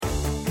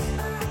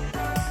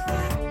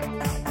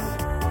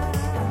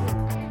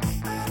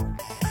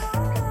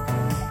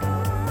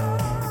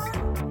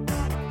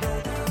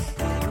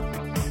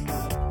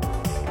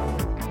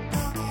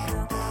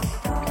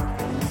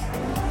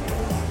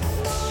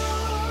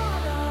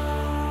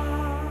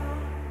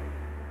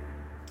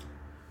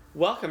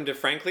Welcome to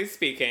Frankly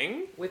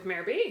Speaking with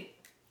Mayor B.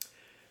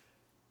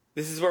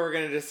 This is where we're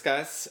going to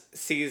discuss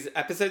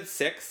episode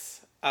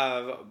 6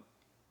 of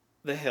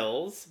The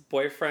Hills,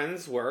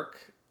 Boyfriends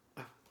Work.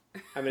 Oh,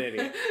 I'm an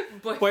idiot.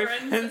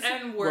 Boyfriends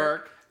and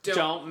work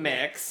don't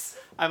mix.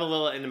 I'm a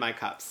little into my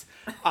cups.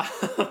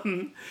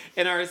 In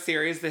our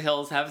series, The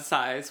Hills Have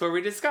Size, where we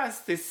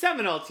discuss the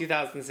seminal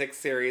 2006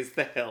 series,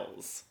 The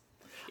Hills.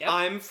 Yep.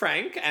 I'm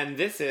Frank, and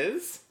this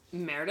is...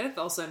 Meredith,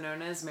 also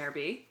known as Mayor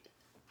B.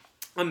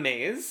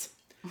 Amaze.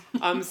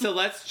 So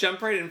let's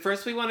jump right in.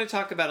 First, we want to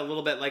talk about a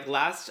little bit, like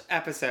last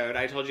episode,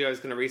 I told you I was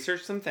going to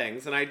research some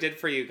things, and I did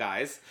for you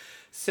guys.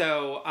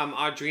 So,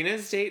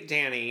 Audrina's date,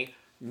 Danny,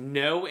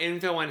 no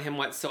info on him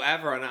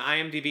whatsoever. On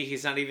IMDb,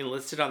 he's not even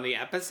listed on the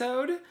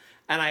episode,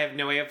 and I have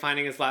no way of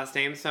finding his last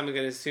name, so I'm going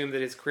to assume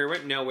that his career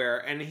went nowhere,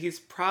 and he's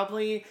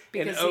probably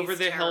an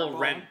over-the-hill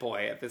rent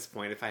boy at this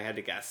point, if I had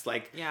to guess.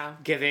 Like,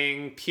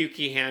 giving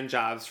pukey hand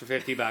jobs for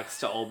 $50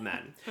 to old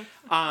men.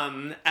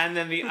 And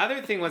then the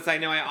other thing was,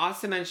 I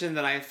also mentioned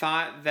that I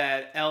thought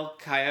that El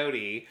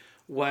Coyote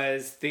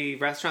was the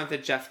restaurant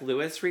that Jeff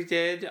Lewis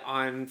redid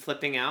on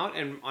Flipping Out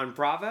and on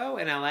Bravo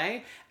in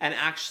LA, and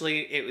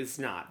actually it was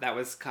not. That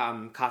was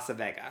Casa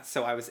Vega.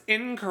 So I was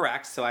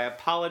incorrect, so I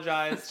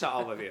apologize to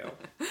all of you.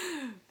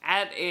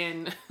 At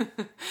an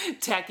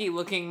tacky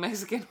looking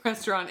Mexican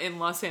restaurant in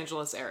Los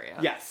Angeles area.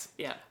 Yes.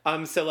 Yeah.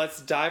 So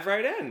let's dive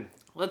right in.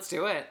 Let's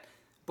do it.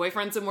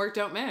 Boyfriends and work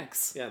don't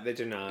mix. Yeah, they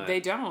do not. They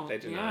don't. They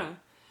do not.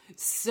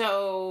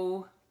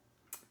 So...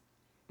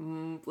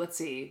 let's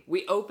see.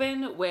 We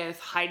open with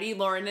Heidi,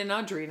 Lauren, and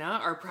Audrina,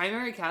 our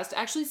primary cast,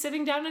 actually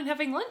sitting down and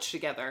having lunch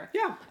together.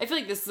 Yeah. I feel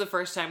like this is the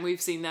first time we've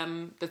seen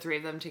them, the three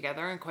of them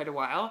together, in quite a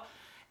while.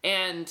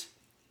 And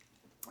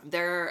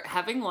they're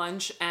having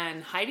lunch,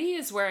 and Heidi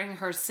is wearing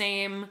her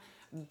same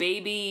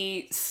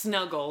baby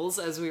snuggles,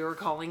 as we were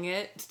calling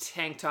it,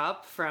 tank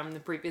top from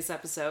the previous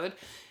episode.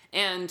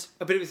 And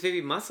but it was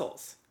baby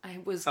muscles. I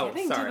was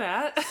getting to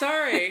that.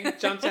 Sorry.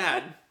 Jumped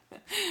ahead.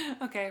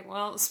 Okay,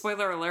 well,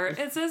 spoiler alert,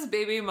 it says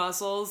baby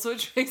muscles,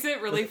 which makes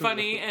it really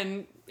funny,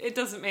 and it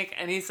doesn't make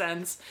any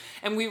sense.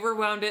 And we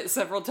rewound it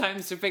several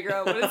times to figure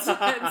out what it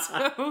said,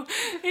 so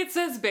it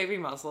says baby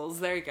muscles.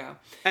 There you go.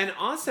 And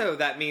also,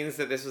 that means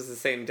that this was the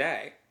same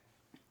day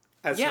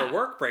as her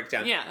work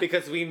breakdown. Yeah.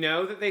 Because we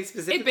know that they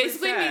specifically It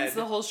basically means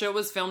the whole show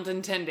was filmed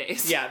in 10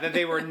 days. Yeah, that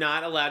they were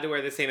not allowed to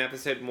wear the same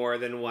episode more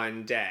than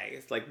one day.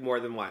 Like, more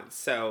than once.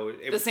 So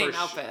it was the same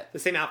outfit. The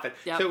same outfit.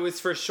 Yep. So it was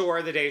for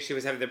sure the day she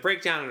was having the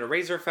breakdown on a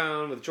razor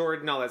phone with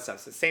Jordan, all that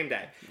stuff. So same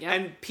day. Yep.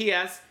 And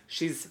P.S.,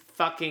 she's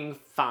fucking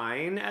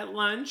fine at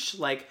lunch.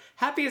 Like,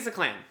 happy as a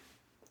clam.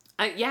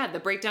 The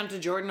breakdown to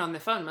Jordan on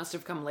the phone must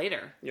have come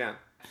later. Yeah.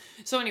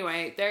 So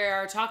anyway, they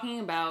are talking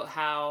about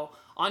how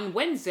on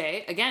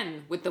Wednesday,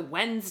 again, with the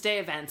Wednesday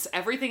events,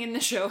 everything in the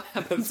show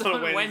happens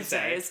on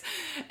Wednesdays.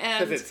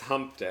 Because it's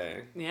hump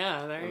day.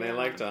 Yeah, there you go. And they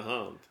like to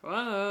hump.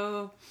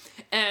 Whoa.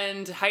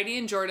 And Heidi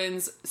and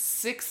Jordan's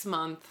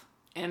 6-month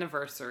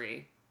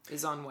anniversary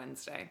is on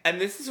Wednesday. And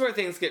this is where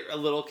things get a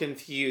little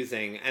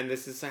confusing, and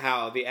this is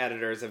how the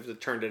editors have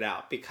turned it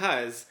out.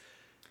 Because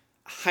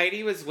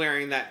Heidi was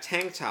wearing that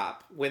tank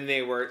top when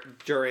they were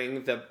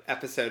during the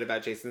episode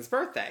about Jason's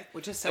birthday.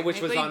 Which was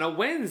on a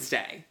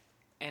Wednesday.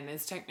 And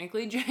it's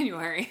technically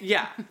January.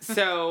 Yeah.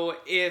 So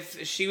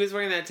if she was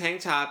wearing that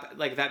tank top,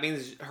 like, that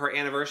means her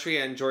anniversary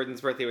and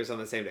Jordan's birthday was on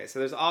the same day. So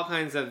there's all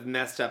kinds of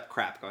messed up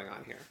crap going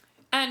on here.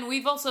 And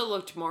we've also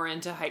looked more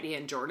into Heidi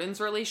and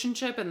Jordan's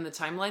relationship and the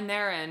timeline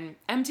there, and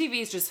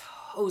MTV is just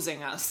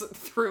hosing us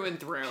through and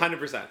through.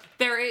 100%.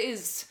 There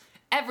is...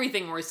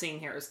 Everything we're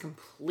seeing here is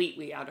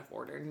completely out of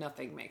order.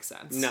 Nothing makes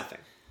sense. Nothing.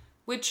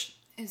 Which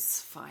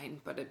is fine,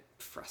 but it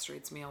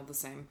frustrates me all the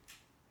same.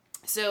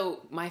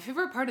 So, my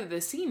favorite part of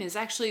this scene is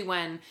actually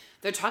when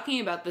they're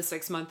talking about the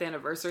 6-month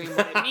anniversary and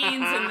what it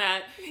means, and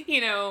that,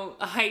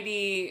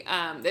 Heidi,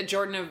 that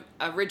Jordan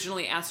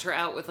originally asked her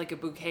out with, like, a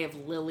bouquet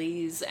of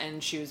lilies,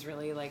 and she was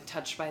really, like,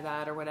 touched by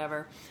that or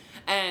whatever.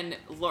 And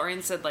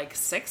Lauren said, like,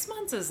 6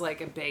 months is,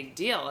 like, a big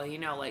deal.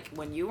 Like,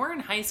 when you were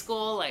in high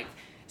school, like,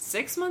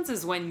 6 months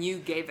is when you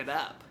gave it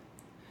up.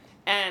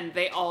 And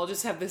they all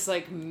just have this,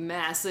 like,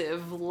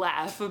 massive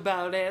laugh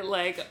about it.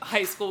 Like,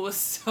 high school was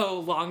so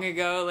long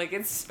ago. Like,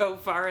 it's so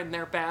far in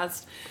their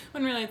past.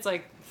 When really it's,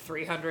 like,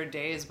 300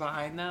 days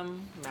behind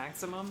them,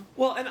 maximum.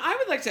 Well, and I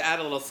would like to add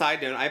a little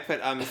side note. I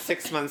put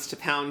 6 months to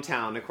Pound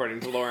Town, according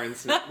to Lauren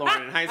in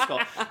high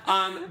school.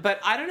 But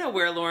I don't know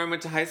where Lauren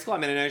went to high school. I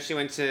mean, I know she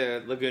went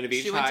to Laguna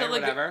Beach High or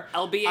whatever.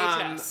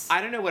 LBHS.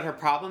 I don't know what her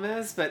problem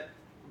is, but...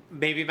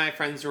 Maybe my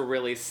friends were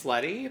really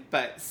slutty,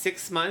 but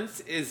 6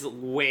 months is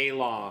way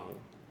long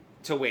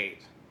to wait.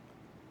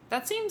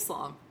 That seems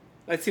long.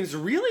 That seems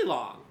really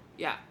long.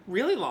 Yeah.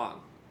 Really long.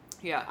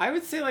 Yeah. I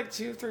would say like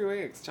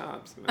 2-3 weeks,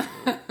 tops.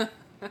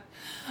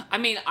 I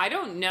mean, I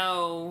don't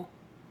know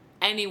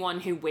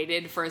anyone who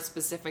waited for a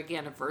specific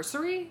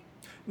anniversary.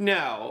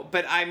 No,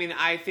 but I mean,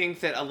 I think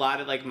that a lot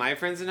of, like, my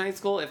friends in high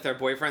school, if their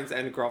boyfriends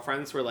and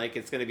girlfriends were like,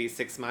 it's going to be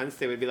 6 months,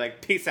 they would be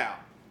like, peace out.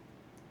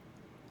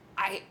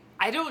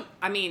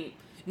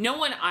 No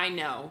one I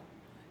know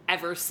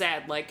ever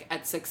said, like,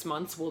 at 6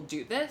 months we'll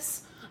do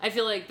this. I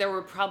feel like there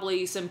were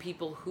probably some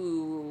people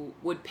who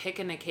would pick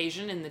an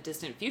occasion in the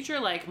distant future,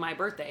 like my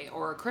birthday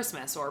or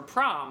Christmas or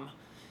prom.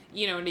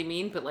 You know what I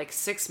mean? But like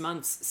 6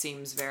 months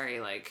seems very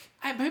like...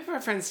 My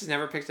friends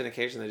never picked an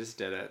occasion, they just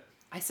did it.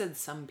 I said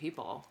some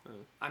people. Oh.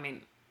 I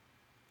mean,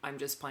 I'm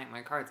just playing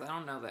my cards. I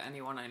don't know that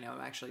anyone I know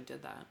actually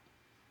did that.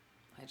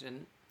 I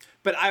didn't.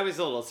 But I was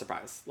a little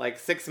surprised. Like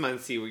 6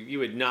 months, you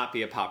would not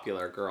be a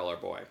popular girl or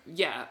boy.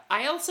 Yeah.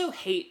 I also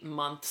hate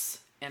months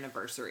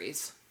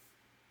anniversaries.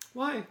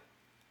 Why?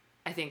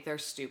 I think they're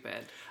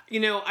stupid. You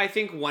know, I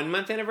think 1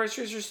 month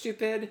anniversaries are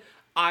stupid.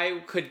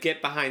 I could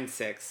get behind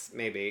 6,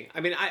 maybe. I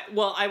mean,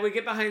 I would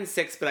get behind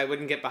 6, but I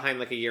wouldn't get behind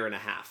like a year and a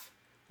half.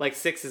 Like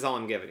 6 is all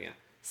I'm giving you.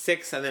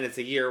 6, and then it's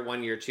a year,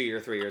 1 year, 2 year,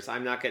 3 years.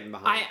 I'm not getting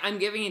behind. I'm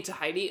giving it to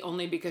Heidi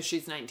only because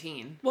she's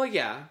 19. Well,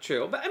 yeah,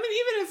 true. But I mean,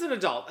 even as an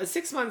adult,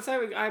 6 months,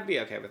 I'd be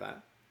okay with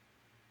that.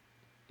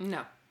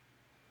 No.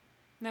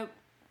 Nope.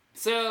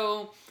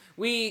 So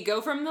we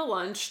go from the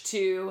lunch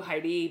to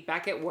Heidi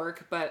back at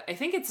work, but I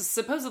think it's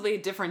supposedly a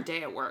different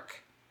day at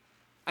work.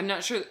 I'm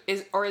not sure.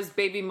 Is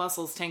Baby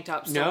Muscles tank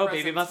top still No,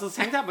 present? Baby Muscles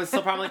tank top was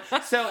still probably...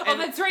 So, oh,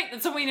 that's right.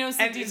 That's what we know.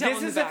 And this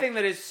is the thing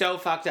that is so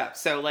fucked up.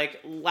 So,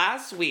 like,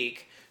 last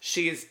week,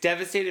 she is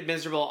devastated,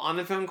 miserable, on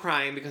the phone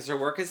crying because her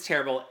work is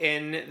terrible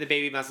in the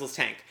Baby Muscles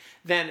tank.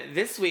 Then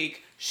this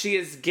week, she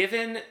is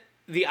given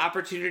the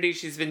opportunity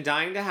she's been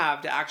dying to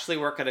have to actually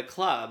work at a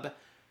club.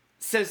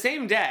 So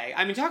same day.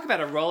 I mean, talk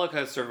about a roller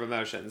coaster of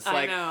emotions. I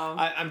Like, know.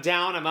 I'm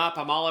down, I'm up,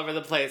 I'm all over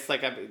the place.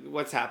 Like,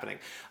 what's happening?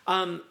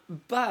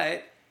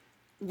 But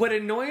what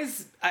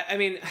annoys... I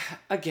mean,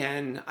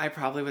 again, I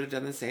probably would have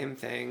done the same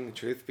thing,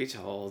 truth be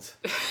told.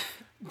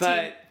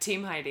 But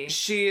Team Heidi.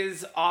 She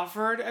is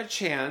offered a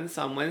chance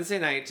on Wednesday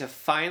night to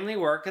finally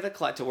work at a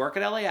club, to work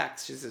at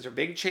LAX. She says her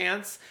big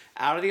chance,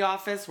 out of the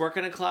office, work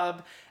in a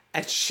club.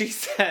 And she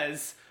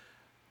says,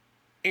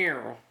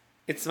 ew,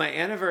 it's my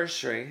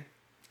anniversary.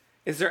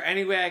 Is there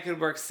any way I could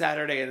work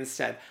Saturday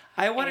instead?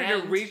 I wanted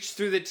to reach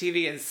through the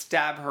TV and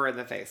stab her in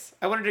the face.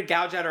 I wanted to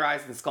gouge out her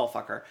eyes and skull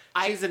fuck her.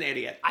 She's an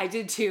idiot. I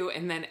did too.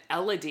 And then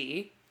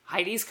Elodie,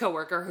 Heidi's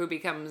coworker, who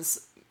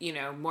becomes,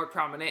 more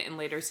prominent in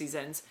later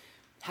seasons,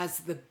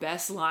 has the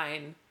best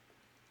line.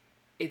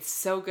 It's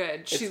so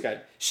good. It's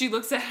good. She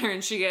looks at her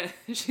and she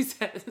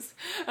says,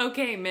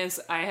 "Okay, miss,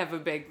 I have a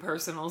big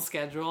personal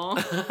schedule."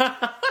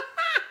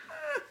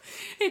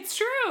 It's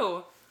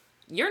true.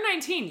 You're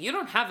 19. You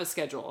don't have a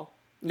schedule.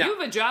 No. You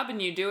have a job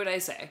and you do what I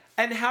say.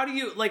 And how do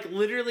you, like,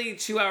 literally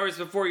 2 hours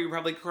before, you're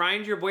probably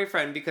crying to your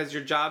boyfriend because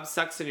your job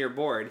sucks and you're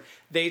bored.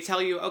 They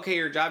tell you, okay,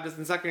 your job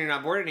doesn't suck and you're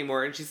not bored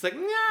anymore. And she's like,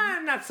 nah,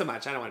 not so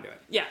much. I don't want to do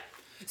it. Yeah.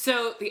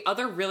 So the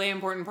other really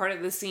important part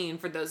of the scene,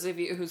 for those of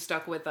you who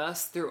stuck with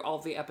us through all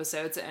the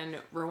episodes and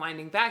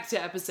rewinding back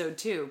to episode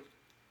 2,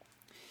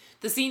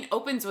 the scene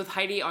opens with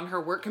Heidi on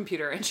her work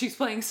computer and she's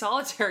playing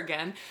solitaire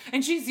again,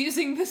 and she's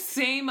using the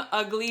same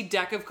ugly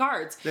deck of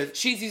cards.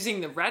 She's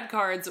using the red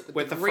cards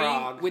with the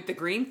frog. With the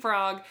green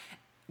frog.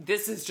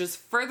 This is just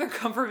further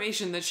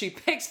confirmation that she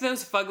picked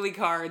those fugly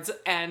cards,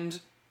 and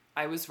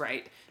I was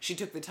right. She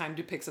took the time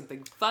to pick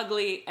something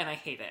fugly, and I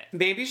hate it.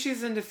 Maybe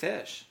she's into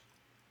fish.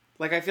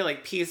 Like, I feel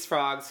like peace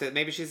frogs. So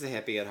maybe she's a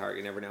hippie at heart.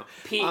 You never know.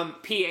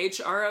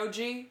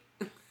 P-H-R-O-G?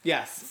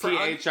 Yes,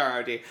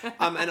 P-H-R-O-D.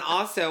 And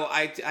also,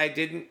 I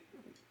didn't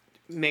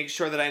make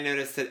sure that I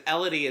noticed that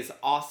Elodie is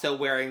also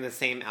wearing the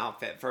same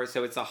outfit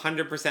so it's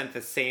 100%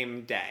 the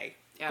same day.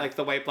 Yeah. Like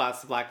the white blouse,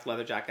 the black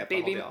leather jacket,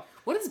 the whole deal.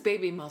 What does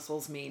Baby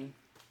Muscles mean?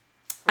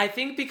 I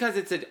think because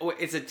it's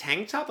a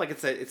tank top, like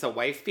it's a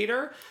wife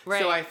beater.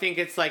 Right. So I think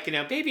it's like,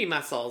 Baby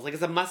Muscles, like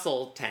it's a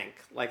muscle tank.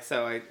 Like,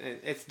 so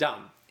it's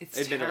dumb.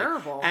 It's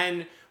terrible.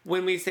 And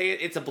when we say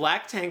it's a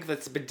black tank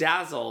that's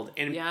bedazzled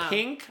in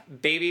pink,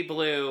 baby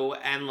blue,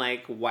 and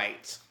like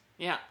white.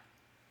 Yeah.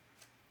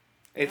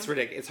 It's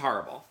ridiculous. It's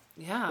horrible.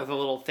 Yeah. With a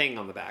little thing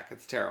on the back.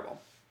 It's terrible.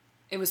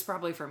 It was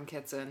probably from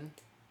Kitson.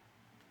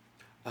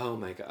 Oh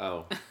my god.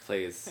 Oh,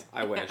 please.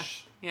 I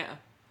wish. Yeah.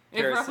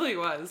 It probably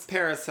was.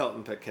 Paris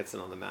Hilton put Kitson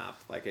on the map.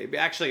 Like,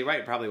 actually, right,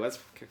 it probably was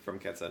from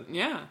Kitson.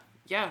 Yeah.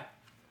 Yeah.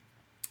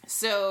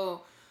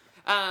 So,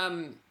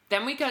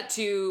 then we got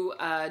to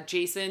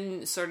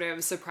Jason sort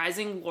of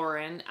surprising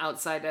Lauren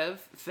outside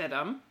of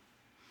FIDM.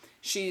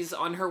 She's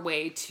on her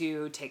way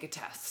to take a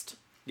test.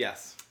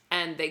 Yes.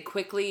 And they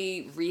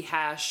quickly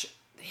rehash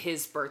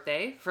his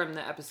birthday from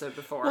the episode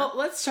before. Well,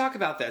 let's talk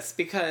about this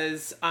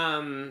because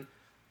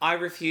I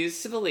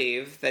refuse to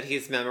believe that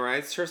he's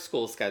memorized her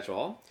school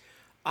schedule.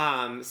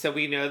 So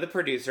we know the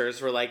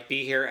producers were like,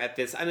 be here at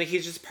this. I mean,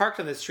 he's just parked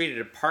on the street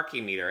at a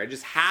parking meter. It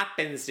just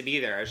happens to be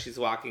there as she's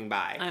walking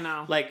by. I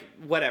know. Like,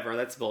 whatever.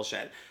 That's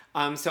bullshit.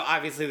 So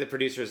obviously the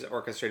producers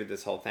orchestrated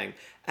this whole thing.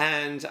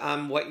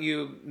 And what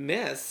you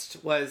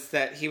missed was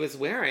that he was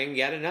wearing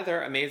yet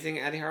another amazing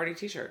Eddie Hardy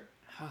t-shirt.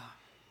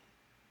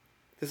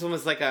 This one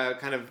was like a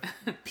kind of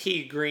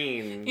pea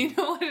green. You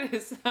know what it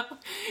is, though?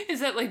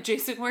 Is that, like,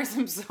 Jason wears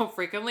them so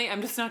frequently,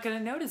 I'm just not going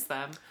to notice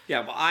them.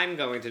 Yeah, well, I'm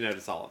going to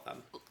notice all of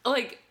them.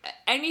 Like,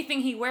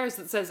 anything he wears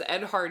that says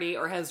Ed Hardy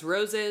or has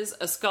roses,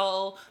 a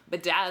skull,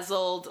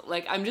 bedazzled,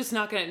 like, I'm just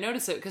not going to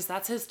notice it because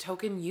that's his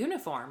token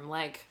uniform.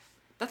 Like,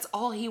 that's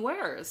all he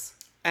wears.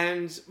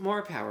 And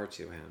more power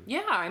to him.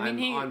 Yeah, I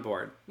mean, I'm on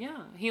board.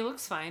 Yeah, he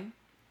looks fine.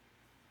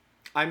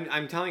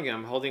 I'm telling you,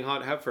 I'm holding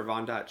hot hope for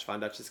Von Dutch. Von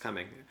Dutch is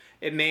coming.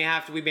 We may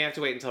have to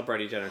wait until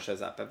Brody Jenner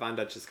shows up, but Von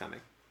Dutch is coming.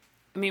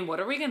 I mean, what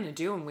are we going to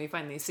do when we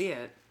finally see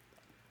it?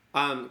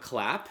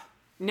 Clap?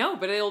 No,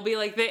 but it'll be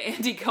like the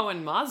Andy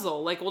Cohen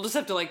mazel. Like, we'll just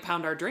have to, like,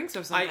 pound our drinks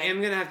or something. I am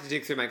going to have to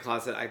dig through my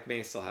closet. I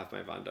may still have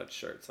my Von Dutch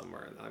shirt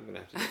somewhere, and I'm going to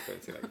have to dig through it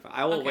and see if I can find it.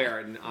 I will wear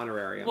it in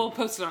honorarium. We'll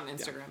post it on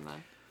Instagram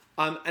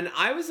then. And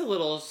I was a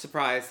little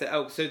surprised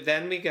that, so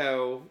then we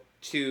go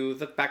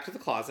back to the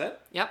closet.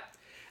 Yep.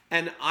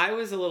 And I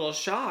was a little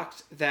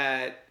shocked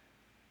that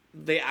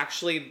they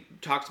actually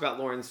talked about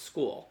Lauren's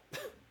school.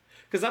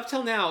 Because up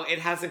till now, it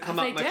hasn't come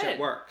up much at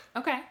work.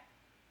 Okay.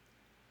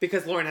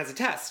 Because Lauren has a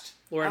test.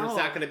 Lauren is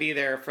not going to be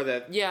there for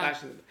the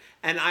fashion.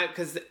 And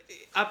because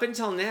up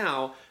until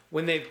now,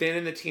 when they've been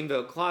in the Teen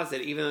Vogue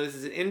closet, even though this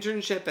is an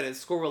internship and it's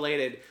school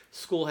related,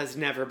 school has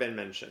never been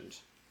mentioned.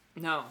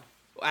 No.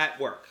 At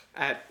work,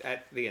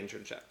 at the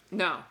internship.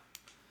 No.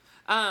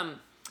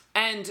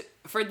 And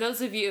for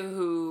those of you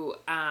who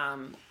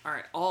are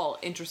at all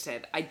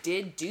interested, I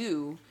did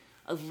do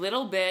a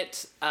little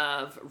bit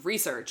of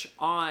research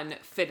on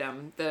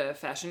FIDM, the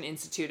Fashion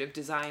Institute of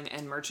Design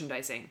and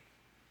Merchandising,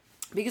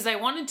 because I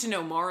wanted to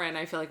know more, and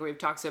I feel like we've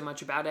talked so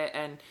much about it,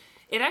 and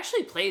it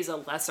actually plays a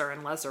lesser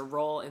and lesser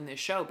role in this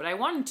show, but I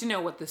wanted to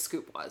know what the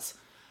scoop was,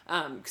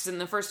 because in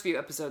the first few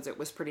episodes it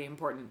was pretty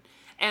important.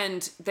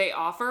 And they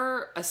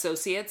offer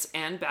associate's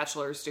and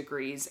bachelor's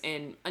degrees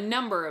in a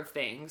number of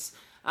things.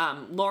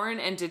 Lauren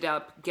ended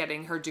up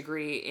getting her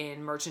degree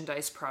in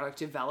merchandise product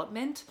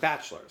development.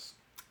 Bachelor's.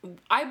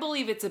 I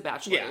believe it's a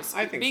bachelor's. Yeah,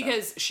 I think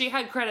because she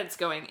had credits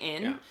going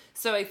in. Yeah.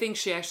 So I think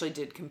she actually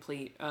did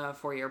complete a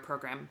 4-year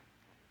program.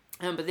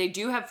 But they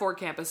do have 4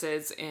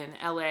 campuses in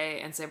LA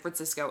and San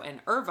Francisco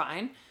and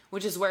Irvine,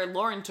 which is where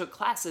Lauren took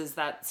classes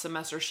that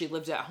semester she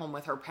lived at home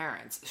with her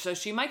parents. So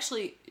she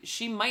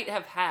might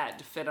have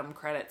had FIDM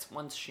credits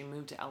once she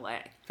moved to LA.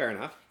 Fair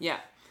enough. Yeah.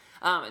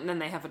 And then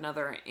they have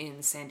another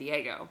in San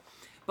Diego.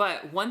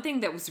 But one thing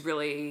that was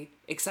really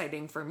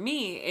exciting for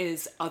me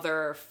is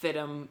other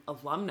FIDM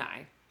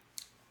alumni.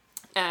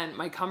 And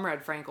my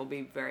comrade Frank will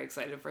be very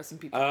excited for some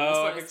people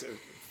on this list.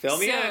 Fill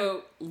me in.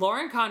 So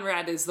Lauren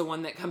Conrad is the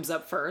one that comes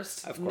up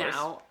first. Of course.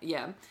 Now,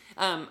 yeah.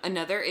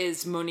 Another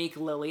is Monique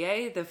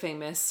Lillier, the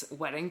famous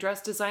wedding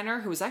dress designer,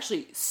 who was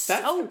actually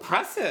That's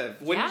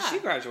impressive. When did Yeah. she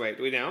graduate?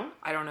 Do we know?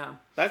 I don't know.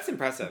 That's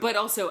impressive. But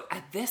also,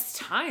 at this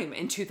time,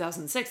 in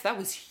 2006, that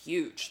was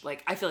huge.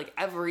 Like, I feel like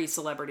every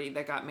celebrity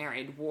that got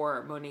married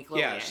wore Monique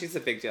Lillier. Yeah, she's a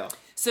big deal.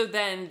 So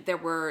then there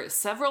were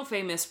several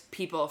famous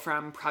people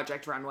from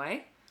Project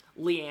Runway.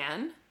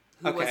 Leanne,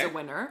 who was a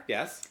winner.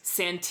 Yes.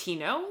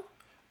 Santino.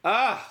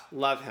 Ah,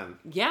 love him.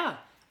 Yeah.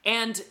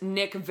 And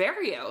Nick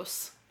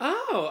Varios.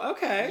 Oh,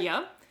 okay.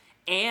 Yep.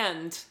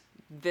 And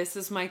this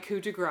is my coup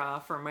de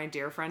grace for my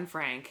dear friend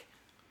Frank.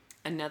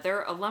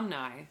 Another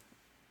alumni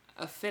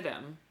of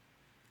FIDM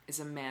is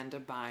Amanda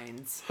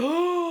Bynes.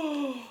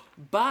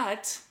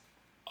 But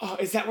Oh,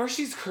 is that where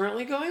she's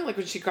currently going? Like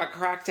when she got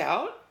cracked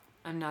out?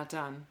 I'm not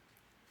done.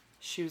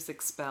 She was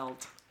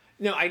expelled.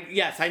 No,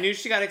 I knew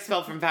she got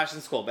expelled from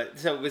fashion school, but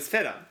so it was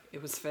FIDM.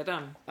 It was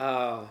FIDM.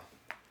 Oh,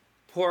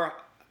 poor.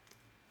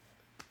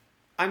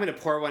 I'm going to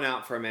pour one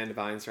out for Amanda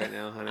Bynes right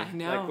now, honey. I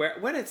know.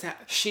 Like, what is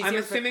happening? I'm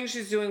assuming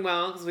she's doing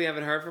well because we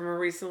haven't heard from her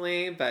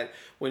recently, but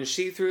when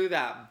she threw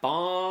that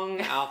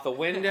bong out the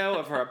window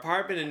of her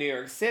apartment in New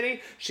York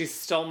City, she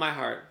stole my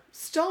heart.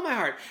 Stole my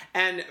heart.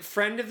 And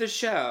friend of the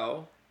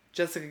show,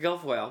 Jessica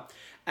Guilfoyle,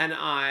 and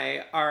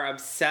I are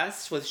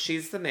obsessed with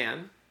She's the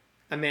Man,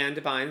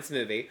 Amanda Bynes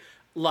movie.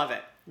 Love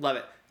it. Love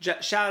it.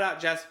 Shout out,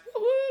 Jess.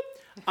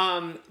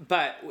 Woo-woo.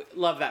 But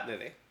love that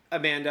movie.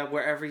 Amanda,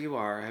 wherever you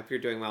are, I hope you're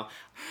doing well.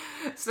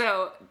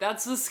 So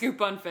that's the scoop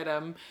on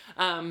FIDM.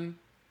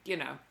 You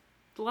know,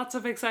 lots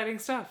of exciting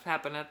stuff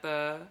happening at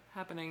the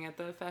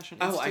Fashion Institute.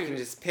 Oh, I can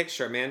just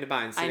picture Amanda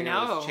Bynes sitting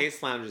on those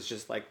Chase lounges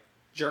just like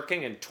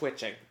jerking and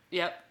twitching.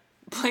 Yep.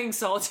 Playing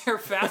solitaire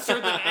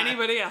faster than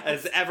anybody else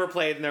has ever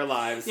played in their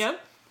lives.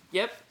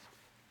 Yep.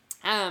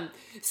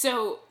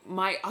 So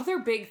my other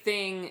big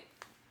thing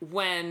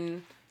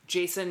when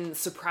Jason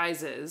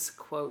surprises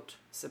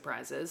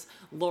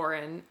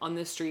Lauren on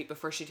the street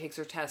before she takes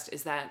her test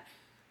is that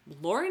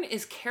Lauren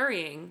is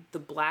carrying the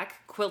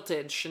black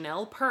quilted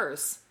Chanel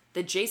purse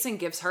that Jason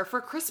gives her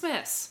for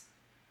Christmas.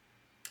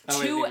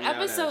 2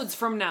 episodes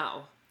from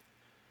now.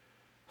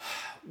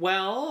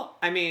 Well,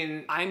 I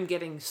mean, I'm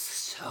getting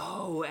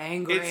so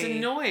angry. It's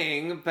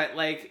annoying, but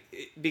like,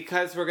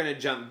 because we're going to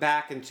jump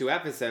back in 2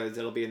 episodes,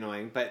 it'll be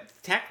annoying. But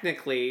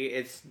technically,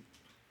 it's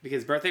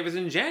because birthday was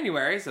in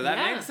January, so that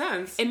makes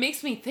sense. It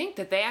makes me think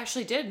that they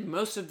actually did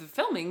most of the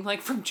filming,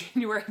 like, from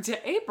January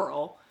to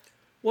April.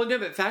 Well, no,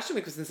 but Fashion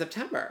Week was in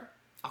September.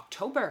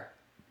 October.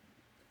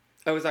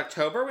 Oh, it was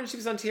October when she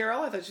was on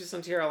TRL? I thought she was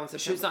on TRL in September.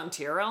 She was on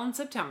TRL in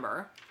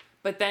September.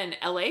 But then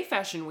LA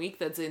Fashion Week,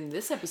 that's in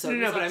this episode.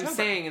 No, but October. I'm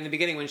saying in the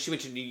beginning when she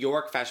went to New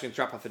York Fashion Week to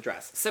drop off the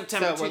dress.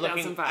 September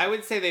 2005. I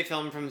would say they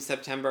filmed from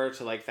September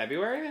to like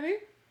February, maybe?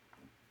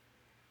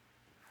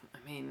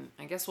 I mean,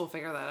 I guess we'll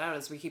figure that out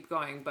as we keep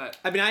going, but...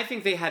 I mean, I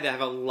think they had to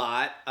have a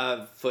lot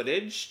of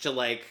footage to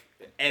like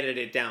edit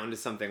it down to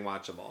something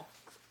watchable.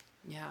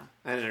 Yeah.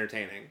 And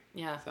entertaining.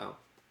 Yeah. So.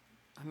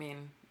 I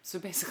mean, so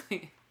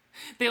basically,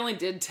 they only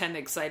did 10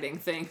 exciting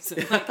things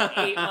in like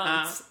 8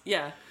 months.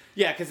 Yeah.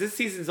 Yeah, because this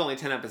season's only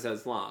 10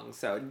 episodes long.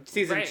 So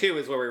season 2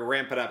 is where we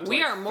ramp it up to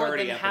we like are more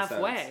 30 than episodes.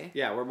 halfway.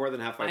 Yeah, we're more than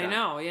halfway I down.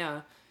 know,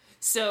 yeah.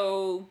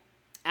 So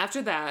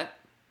after that,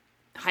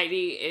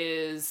 Heidi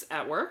is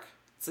at work.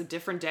 It's a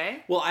different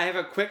day. Well, I have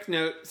a quick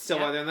note still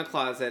while they're in the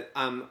closet.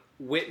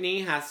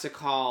 Whitney has to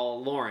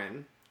call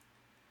Lauren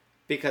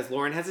because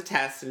Lauren has a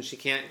test and she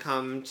can't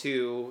come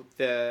to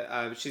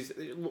the...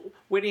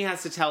 Whitney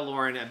has to tell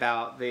Lauren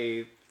about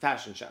the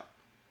fashion show.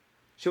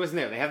 She wasn't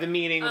there. They have the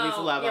meeting with Lisa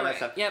Love, all that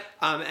stuff. Yep.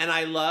 And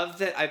I love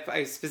that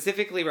I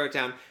specifically wrote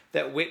down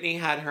that Whitney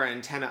had her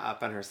antenna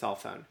up on her cell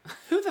phone.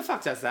 Who the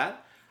fuck does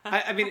that?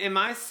 I mean, in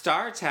my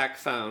StarTech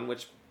phone,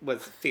 which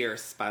was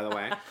fierce, by the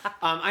way,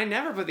 I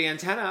never put the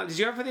antenna up. Did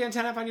you ever put the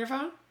antenna up on your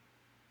phone?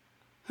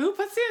 Who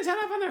puts the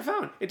antenna up on their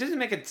phone? It doesn't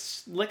make a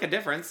lick of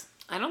difference.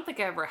 I don't think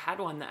I ever had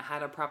one that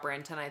had a proper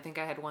antenna. I think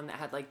I had one that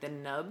had like the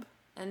nub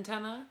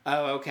antenna.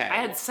 Oh, okay. I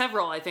had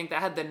several, I think,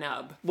 that had the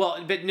nub.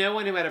 Well, but no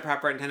one who had a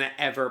proper antenna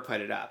ever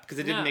put it up because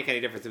it didn't No. make any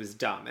difference. It was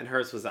dumb, and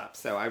hers was up.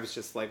 So I was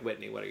just like,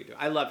 Whitney, what are you doing?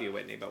 I love you,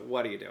 Whitney, but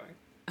what are you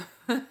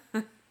doing?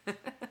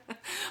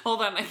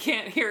 Hold on, I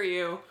can't hear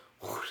you.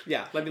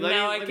 Yeah, let me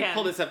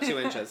pull this up 2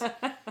 inches. All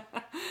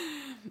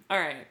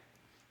right.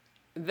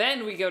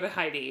 Then we go to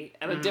Heidi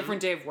at a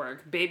different day of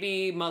work.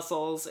 Baby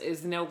Muscles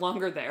is no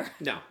longer there.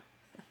 No.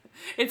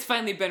 It's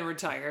finally been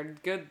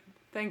retired. Good.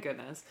 Thank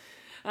goodness.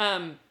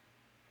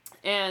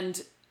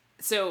 And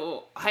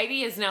so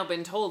Heidi has now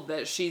been told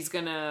that she's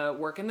going to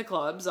work in the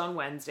clubs on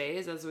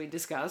Wednesdays, as we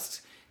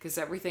discussed, because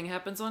everything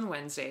happens on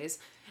Wednesdays.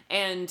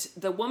 And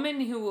the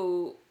woman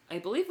who I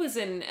believe was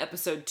in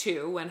episode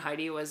 2 when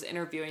Heidi was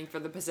interviewing for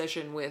the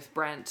position with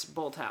Brent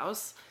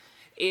Bolthouse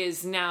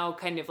is now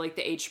kind of like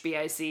the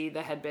HBIC,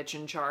 the head bitch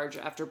in charge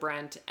after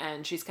Brent,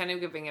 and she's kind of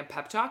giving a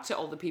pep talk to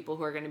all the people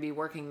who are going to be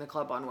working the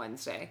club on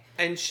Wednesday.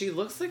 And she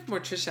looks like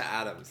Morticia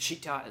Addams. She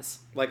does.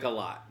 Like a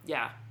lot.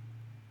 Yeah.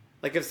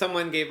 Like if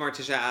someone gave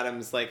Morticia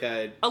Addams like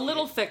a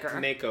little thicker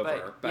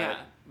makeover, but yeah.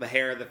 the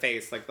hair, the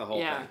face, like the whole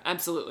thing. Yeah,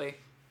 absolutely.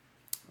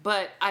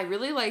 But I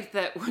really like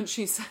that when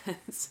she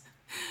says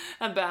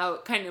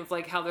about kind of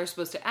like how they're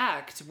supposed to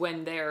act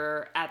when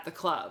they're at the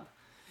club.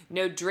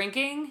 No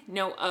drinking,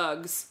 no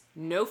Uggs,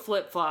 no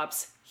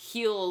flip-flops,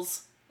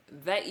 heels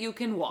that you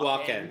can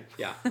walk in.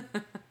 Yeah.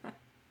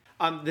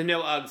 The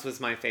no Uggs was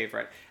my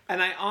favorite.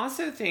 And I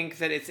also think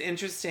that it's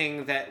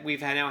interesting that we've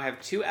now have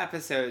 2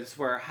 episodes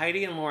where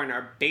Heidi and Lauren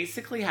are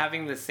basically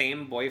having the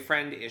same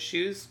boyfriend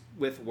issues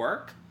with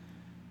work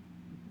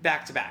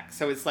back to back.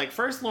 So it's like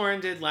first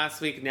Lauren did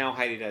last week, now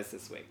Heidi does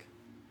this week.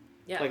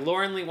 Yeah. Like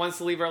Lauren wants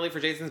to leave early for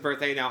Jason's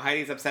birthday, now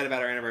Heidi's upset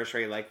about her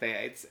anniversary. Like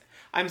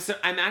I'm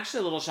actually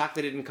a little shocked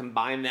they didn't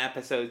combine the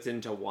episodes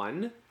into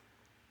one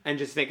and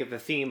just make it the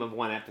theme of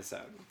one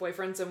episode.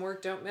 Boyfriends and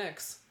work don't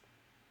mix.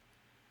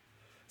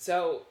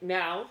 So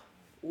now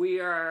we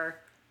are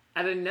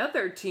at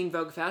another Teen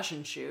Vogue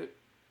fashion shoot.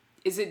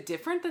 Is it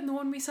different than the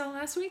one we saw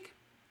last week?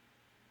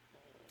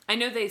 I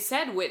know they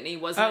said Whitney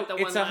wasn't the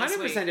one last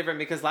week. It's 100% different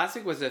because last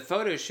week was a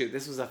photo shoot.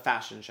 This was a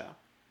fashion show.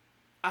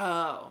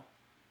 Oh.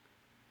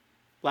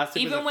 Last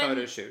week was a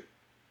photo shoot.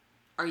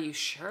 Are you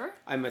sure?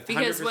 I'm 100%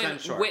 because when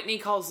sure. Whitney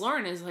calls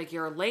Lauren and is like,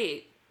 you're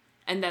late,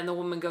 and then the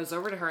woman goes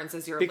over to her and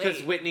says, you're late.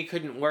 Because Whitney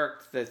couldn't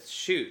work the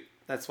shoot.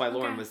 That's why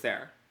Lauren was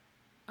there.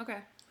 Okay.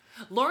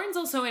 Lauren's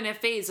also in a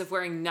phase of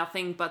wearing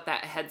nothing but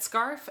that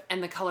headscarf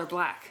and the color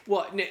black.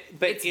 Well, no,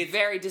 but it's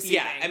very deceiving.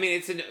 Yeah, I mean,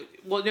 it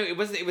wasn't.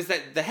 It was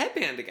that the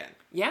headband again.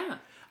 Yeah.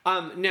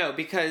 No,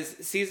 because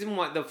season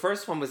 1, the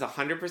first one was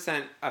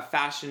 100% a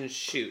fashion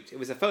shoot. It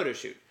was a photo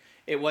shoot.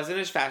 It wasn't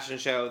a fashion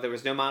show. There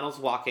was no models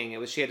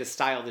walking. She had to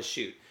style the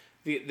shoot.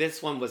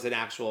 This one was an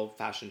actual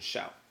fashion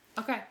show.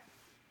 Okay.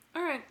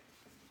 All right.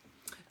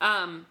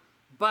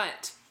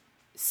 But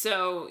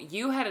so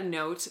you had a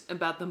note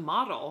about the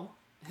model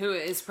who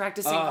is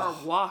practicing her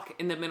walk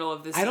in the middle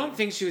of this scene. I don't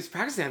think she was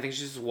practicing. I think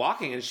she was just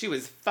walking, and she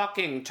was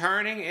fucking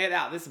turning it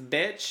out. This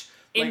bitch.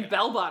 In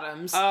bell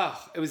bottoms.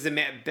 It was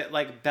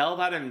like bell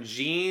bottom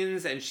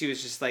jeans, and she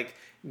was just like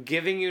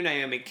giving you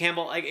Naomi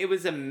Campbell. Like it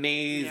was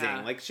amazing.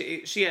 Yeah. Like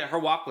her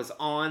walk was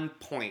on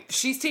point.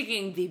 She's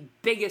taking the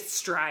biggest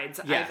strides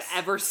I've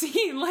ever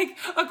seen, like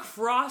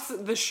across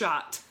the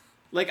shot.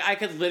 Like I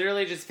could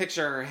literally just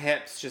picture her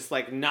hips just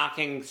like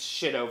knocking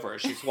shit over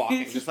as she's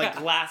walking, just like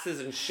glasses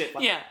and shit.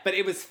 Yeah. But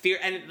it was fear,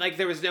 and like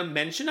there was no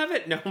mention of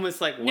it. No one was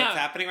like, "What's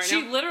happening right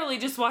now?" She literally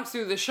just walks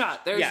through the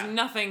shot. There's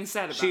nothing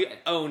said about it. She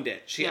owned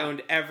it. She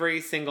owned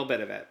every single bit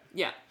of it.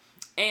 Yeah.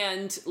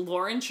 And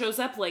Lauren shows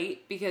up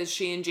late because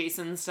she and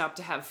Jason stopped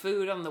to have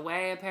food on the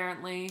way,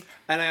 apparently.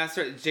 And I asked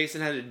her,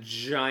 Jason had a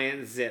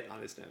giant zit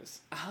on his nose.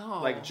 Oh.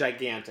 Like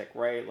gigantic,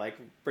 right? Like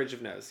bridge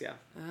of nose, yeah.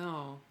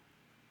 Oh.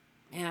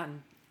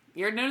 Man.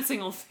 You're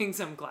noticing all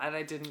things I'm glad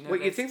I didn't notice. Well,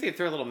 you'd think they'd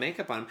throw a little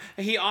makeup on him.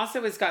 He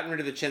also has gotten rid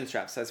of the chin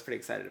strap, so I was pretty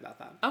excited about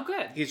that. Oh,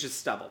 good. He's just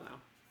stubble now.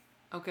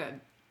 Oh,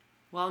 good.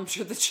 Well, I'm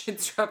sure the chin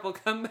strap will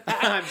come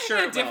back. I'm sure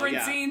in it a different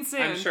will, yeah. scene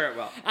soon. I'm sure it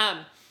will.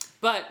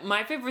 But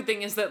my favorite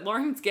thing is that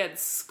Lauren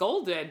gets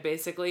scolded,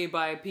 basically,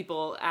 by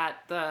people at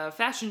the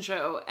fashion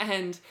show,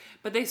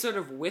 but they sort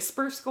of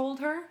whisper scold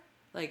her.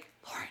 Like,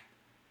 Lauren,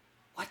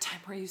 what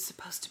time were you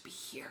supposed to be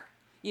here?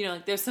 You know,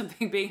 like there's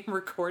something being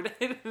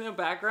recorded in the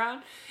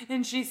background,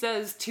 and she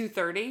says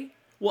 2:30.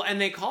 Well, and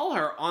they call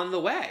her on the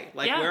way.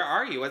 Like, Yeah. Where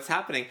are you? What's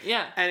happening?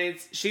 Yeah. And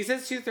she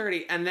says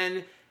 2:30, and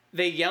then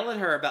they yell at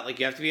her about, like,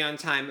 you have to be on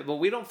time, but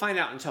we don't find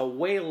out until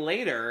way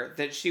later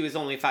that she was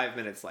only 5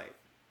 minutes late.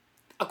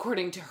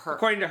 According to her.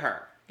 According to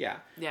her, yeah.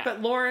 Yeah.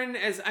 But Lauren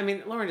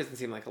Lauren doesn't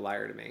seem like a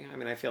liar to me. I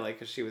mean, I feel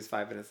like if she was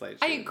 5 minutes late.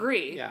 I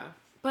agree. Yeah.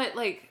 But,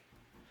 like...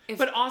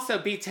 But also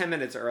be 10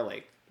 minutes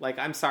early. Like,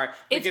 I'm sorry.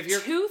 Like, if you're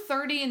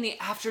 2:30 in the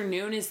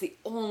afternoon is the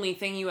only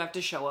thing you have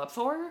to show up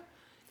for,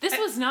 this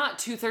was not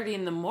 2:30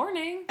 in the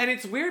morning. And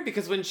it's weird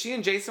because when she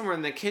and Jason were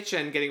in the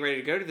kitchen getting ready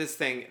to go to this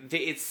thing,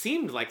 it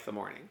seemed like the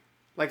morning.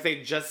 Like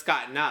they'd just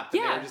gotten up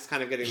and they were just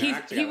kind of getting their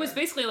act together. He was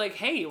basically like,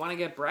 hey, you want to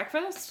get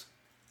breakfast?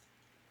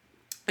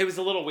 It was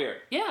a little weird.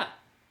 Yeah.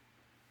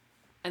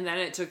 And then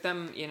it took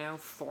them,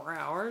 4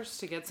 hours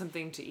to get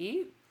something to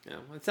eat. Yeah,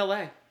 it's LA.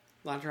 A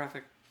lot of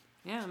traffic.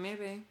 Yeah,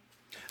 maybe.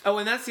 Oh,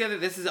 and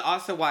this is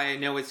also why I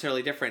know it's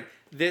totally different.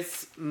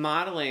 This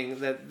modeling,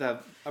 the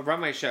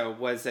runway show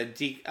was a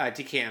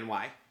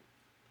DKNY.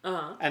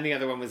 Uh-huh. And the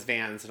other one was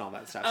Vans and all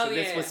that stuff. Oh, so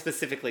this yeah. was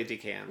specifically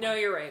DKNY. No,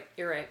 you're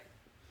right.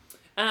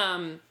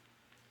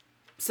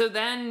 So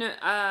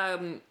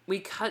then we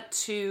cut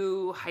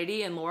to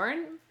Heidi and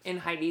Lauren in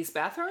Heidi's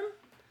bathroom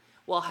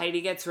while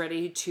Heidi gets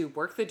ready to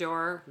work the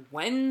door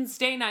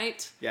Wednesday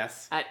night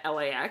Yes. at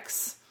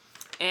LAX.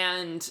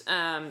 And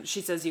she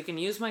says, you can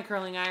use my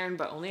curling iron,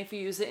 but only if you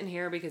use it in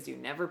here because you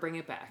never bring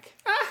it back.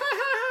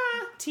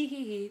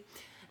 Tee-hee-hee.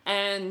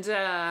 And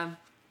I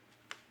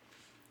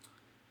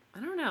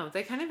don't know.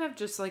 They kind of have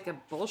just like a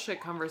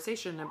bullshit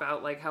conversation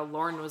about like how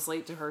Lauren was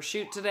late to her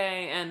shoot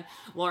today. And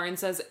Lauren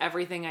says,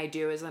 everything I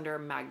do is under a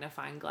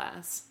magnifying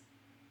glass.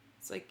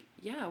 It's like,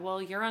 yeah,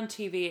 well, you're on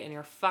TV and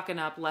you're fucking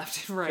up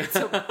left and right.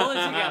 So pull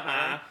it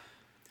together.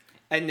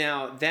 And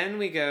now, then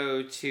we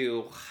go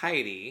to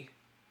Heidi.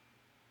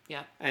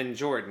 Yeah. And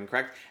Jordan,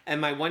 correct? And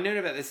my one note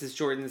about this is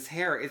Jordan's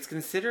hair. It's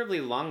considerably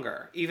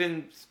longer,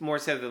 even more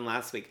so than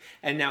last week.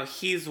 And now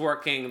he's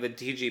working the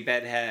TG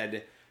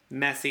Bedhead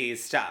messy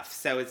stuff.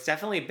 So it's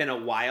definitely been a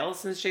while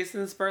since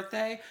Jason's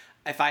birthday.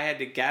 If I had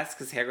to guess,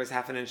 because hair grows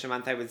half an inch a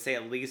month, I would say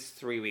at least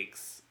 3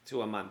 weeks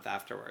to a month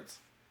afterwards.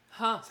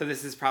 Huh. So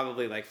this is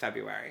probably like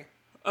February.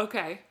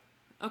 Okay.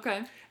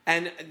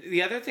 And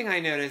the other thing I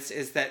noticed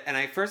is that, and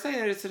I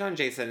noticed it on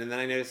Jason, and then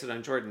I noticed it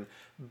on Jordan.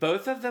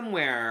 Both of them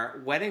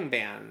wear wedding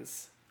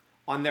bands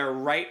on their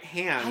right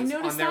hands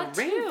on their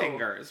ring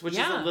fingers, which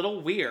is a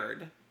little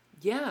weird.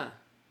 Yeah.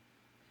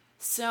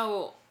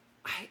 So,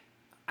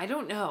 I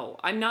don't know.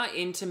 I'm not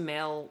into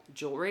male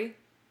jewelry.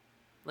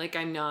 Like,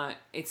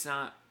 it's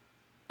not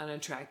an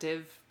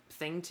attractive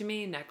thing to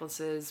me.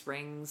 Necklaces,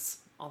 rings,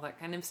 all that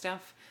kind of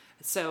stuff.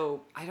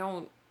 So,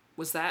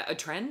 was that a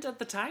trend at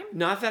the time?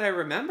 Not that I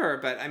remember,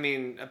 but I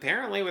mean,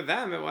 apparently with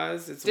them it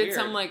was. It's weird. Did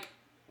some like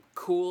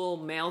cool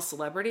male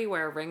celebrity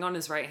wear a ring on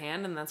his right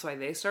hand and that's why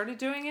they started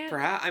doing it?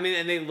 Perhaps. I mean,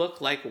 and they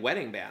look like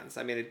wedding bands.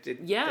 I mean,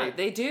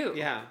 they do.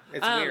 Yeah,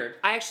 it's weird.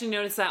 I actually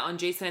noticed that on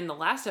Jason in the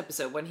last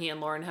episode when he and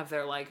Lauren have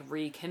their like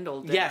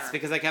rekindled dinner. Yes,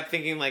 because I kept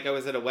thinking like, oh,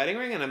 is it a wedding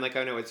ring? And I'm like,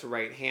 oh no, it's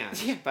right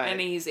hand. But and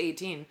he's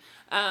 18.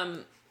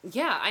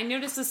 Yeah, I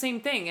noticed the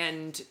same thing,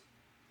 and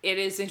it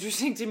is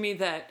interesting to me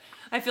that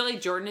I feel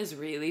like Jordan is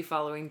really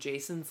following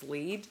Jason's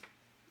lead.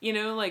 You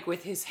know, like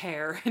with his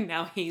hair, and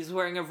now he's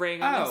wearing a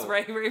ring on his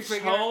right finger.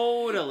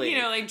 Totally.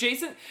 You know, like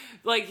Jason,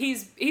 like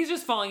he's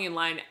just falling in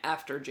line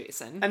after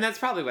Jason. And that's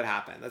probably what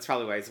happened. That's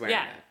probably why he's wearing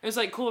it. It was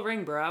like, cool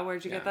ring, bro.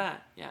 Where'd you get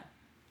that? Yeah,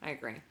 I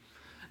agree.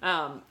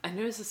 I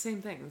noticed the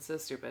same thing. It's so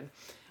stupid.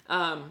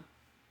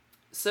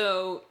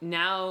 So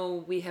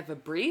now we have a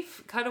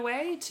brief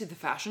cutaway to the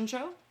fashion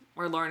show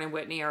where Lauren and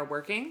Whitney are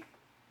working.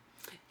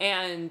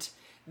 And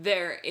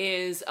there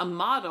is a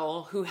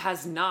model who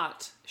has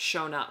not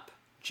shown up.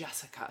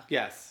 Jessica.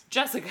 Yes.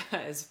 Jessica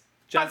is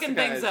fucking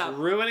things up.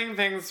 Ruining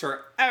things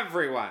for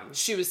everyone.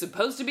 She was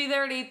supposed to be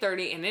there at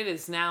 8:30 and it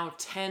is now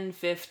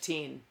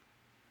 10:15.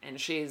 And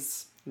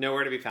she's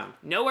nowhere to be found.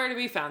 Nowhere to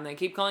be found. They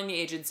keep calling the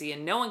agency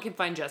and no one can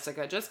find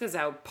Jessica. Jessica's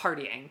out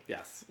partying.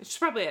 Yes. She's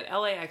probably at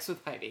LAX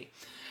with Heidi.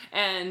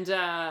 And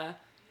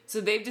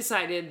so they've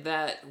decided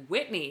that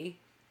Whitney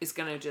is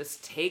going to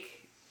just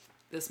take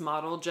this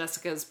model,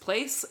 Jessica's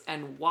place,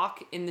 and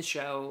walk in the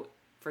show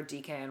for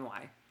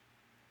DKNY.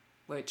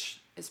 Which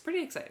is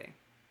pretty exciting.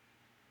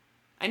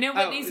 I know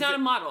Whitney's not a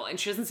model, and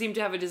she doesn't seem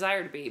to have a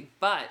desire to be,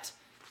 but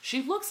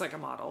She looks like a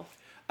model.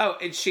 Oh,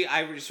 and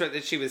I just wrote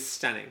that she was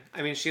stunning.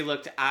 I mean, she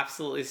looked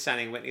absolutely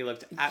stunning. Whitney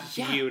looked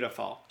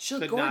beautiful. She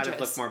looked Could not have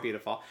gorgeous. looked more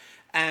beautiful.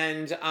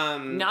 And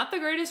Not the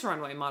greatest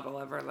runway model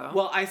ever, though.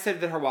 well, I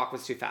said that her walk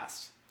was too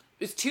fast.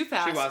 It was too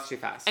fast. She was too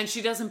fast. And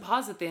she doesn't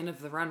pause at the end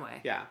of the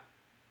runway. Yeah.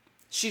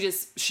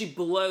 She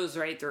blows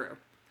right through.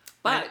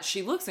 But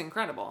she looks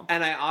incredible.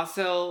 And I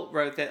also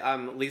wrote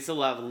that Lisa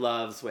Love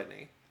loves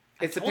Whitney.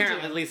 It's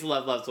apparently Lisa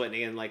Love loves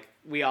Whitney, and like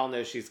we all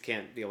know she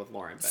can't deal with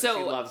Lauren, but she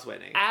loves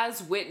Whitney.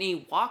 As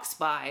Whitney walks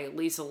by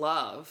Lisa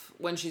Love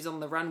when she's on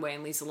the runway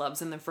and Lisa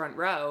Love's in the front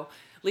row,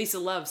 Lisa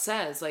Love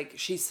says like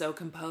she's so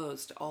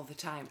composed all the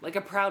time, like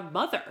a proud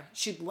mother.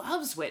 She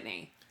loves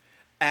Whitney.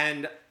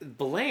 And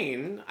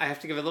Blaine, I have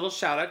to give a little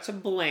shout out to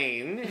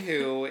Blaine,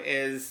 who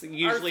is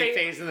usually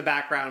phased in the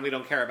background. We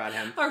don't care about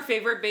him. Our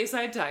favorite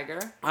Bayside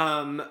Tiger.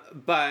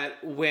 But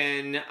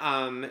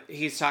when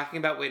he's talking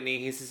about Whitney,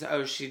 he says,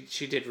 "Oh,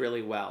 she did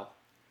really well."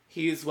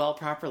 He used well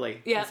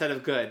properly instead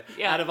of good.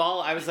 Yeah. Out of all,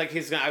 I was like,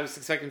 I was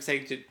expecting him to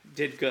say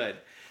did good.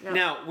 Yeah.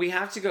 Now we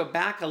have to go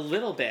back a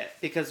little bit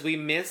because we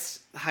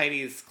missed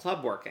Heidi's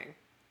club working.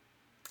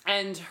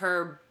 And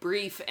her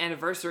brief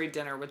anniversary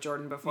dinner with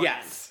Jordan before.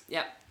 Yes.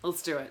 Yep.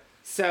 Let's do it.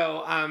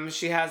 So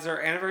she has her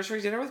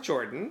anniversary dinner with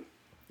Jordan.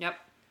 Yep.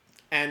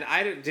 And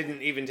I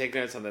didn't even take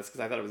notes on this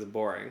because I thought it was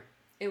boring.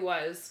 It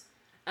was.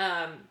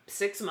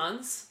 6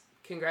 months.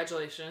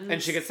 Congratulations.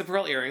 And she gets the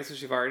pearl earrings,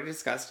 which we've already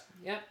discussed.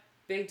 Yep.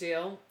 Big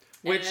deal.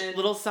 Which,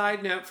 little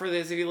side note for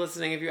those of you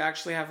listening, if you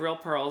actually have real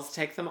pearls,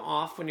 take them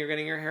off when you're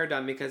getting your hair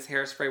done because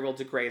hairspray will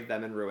degrade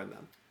them and ruin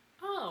them.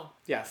 Oh.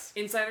 Yes.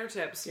 Insider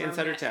tips.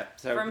 Insider tip.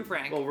 So from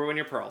Frank. Will ruin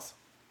your pearls.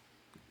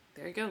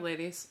 There you go,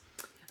 ladies.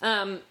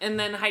 And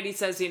then Heidi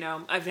says,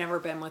 I've never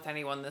been with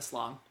anyone this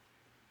long.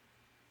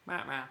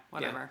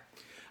 Whatever.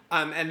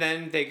 Yeah. And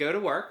then they go to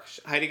work.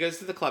 Heidi goes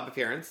to the club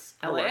appearance.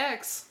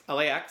 LAX.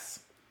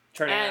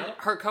 And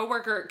her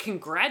coworker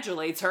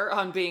congratulates her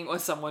on being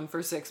with someone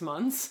for 6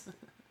 months.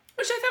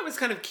 Which I thought was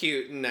kind of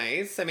cute and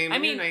nice. I mean,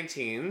 you're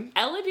 19.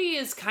 Elodie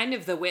is kind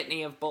of the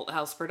Whitney of Bolt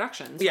House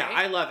Productions. Yeah,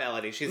 right? I love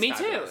Elodie. She's Me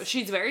fabulous. too.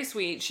 She's very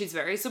sweet. She's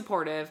very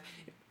supportive.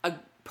 A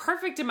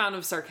perfect amount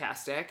of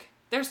sarcastic.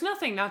 There's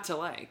nothing not to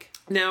like.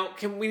 Now,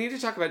 we need to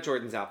talk about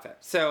Jordan's outfit.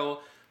 So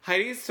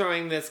Heidi's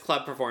throwing this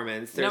club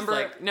performance. There's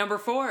number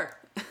 4.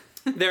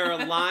 There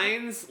are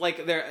lines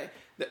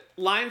the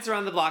lines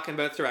around the block in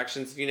both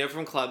directions.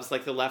 From clubs,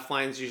 like the left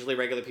line's usually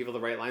regular people, the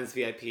right line's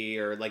VIP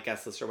or like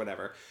guest list or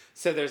whatever.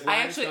 So there's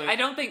lines. I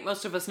don't think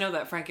most of us know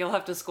that, Frank. You'll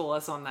have to school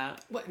us on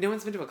that. What? No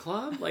one's been to a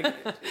club? Like,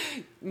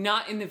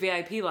 not in the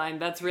VIP line.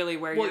 That's really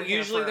where. Well,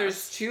 usually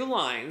there's 2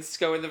 lines to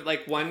go in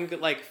one to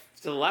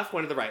the left,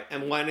 one to the right,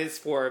 and one is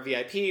for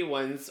VIP,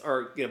 one's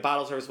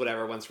bottle service,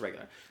 whatever. One's for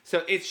regular.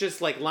 So it's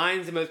just like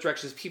lines in both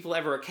directions. People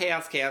everywhere,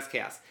 chaos.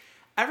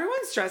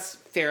 Everyone's dressed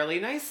fairly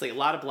nicely. A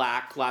lot of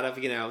black, a lot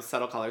of,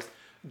 subtle colors.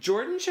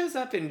 Jordan shows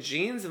up in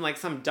jeans and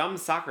some dumb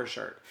soccer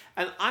shirt.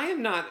 And I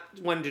am not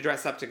one to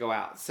dress up to go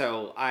out.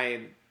 So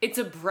It's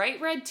a bright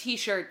red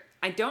t-shirt.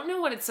 I don't know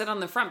what it said on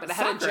the front, but it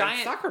had a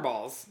giant... Soccer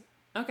balls.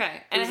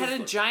 Okay. And it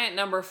had a giant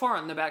number 4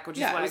 on the back, which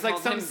is why it was I like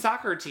called some him...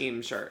 soccer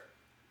team shirt.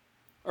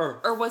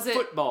 Or was it...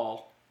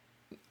 Football.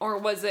 Or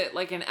was it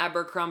like an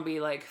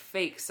Abercrombie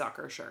fake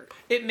soccer shirt?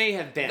 It may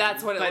have been.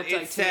 That's what it looked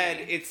like to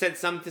me. It said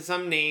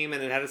some name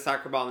and it had a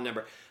soccer ball and a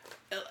number.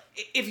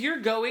 If you're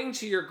going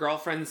to your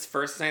girlfriend's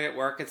first night at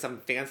work at some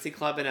fancy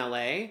club in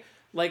LA,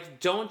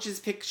 don't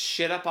just pick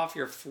shit up off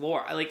your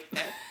floor.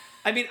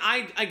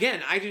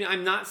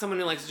 I'm not someone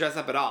who likes to dress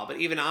up at all, but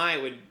even I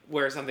would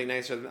wear something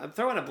nicer. I'd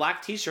throw on a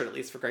black t-shirt at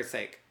least, for Christ's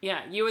sake.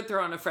 Yeah, you would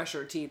throw on a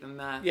fresher tee than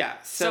that. Yeah,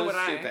 so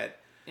stupid.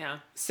 Yeah.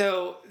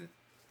 So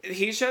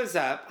he shows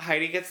up.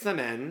 Heidi gets them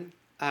in.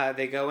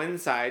 They go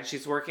inside.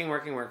 She's working.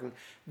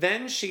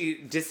 Then she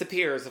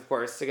disappears, of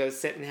course, to go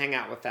sit and hang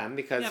out with them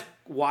because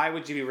why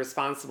would you be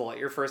responsible at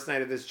your first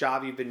night of this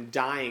job you've been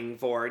dying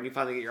for and you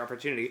finally get your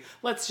opportunity?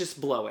 Let's just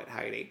blow it,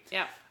 Heidi.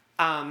 Yeah.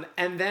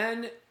 And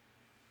then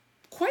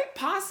quite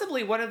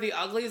possibly one of the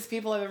ugliest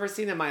people I've ever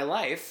seen in my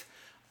life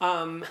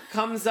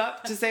comes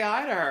up to say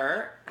hi to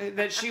her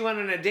that she went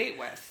on a date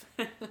with.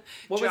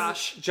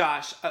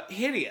 Josh.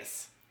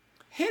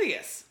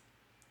 Hideous.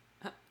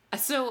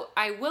 So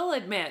I will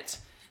admit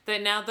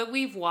that now that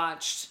we've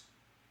watched,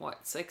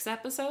 6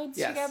 episodes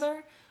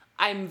together,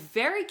 I'm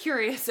very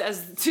curious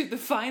as to the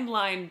fine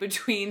line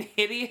between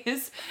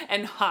hideous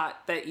and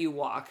hot that you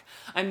walk.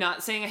 I'm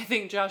not saying I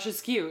think Josh is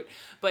cute,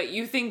 but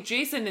you think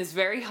Jason is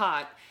very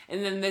hot,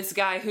 and then this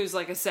guy who's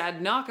like a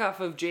sad knockoff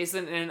of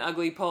Jason in an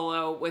ugly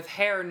polo with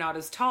hair not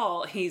as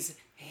tall, he's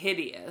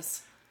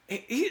hideous.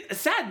 A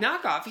sad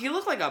knockoff. He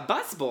looked like a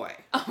busboy.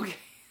 Okay.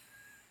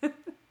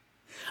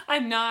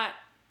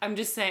 I'm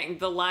just saying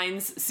the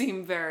lines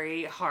seem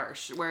very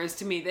harsh, whereas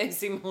to me they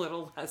seem a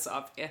little less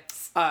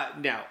obvious.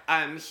 No.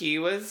 He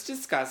was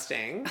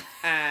disgusting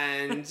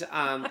and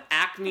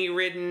acne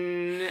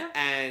ridden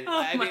and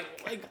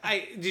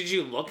did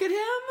you look at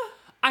him?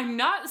 I'm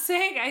not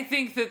saying I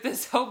think that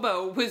this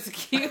hobo was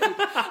cute.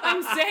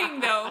 I'm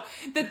saying, though,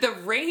 that the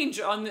range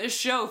on this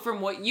show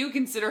from what you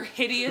consider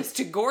hideous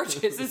to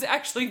gorgeous is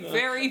actually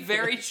very,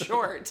 very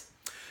short.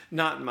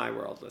 Not in my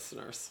world,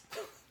 listeners.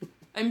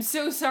 I'm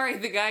so sorry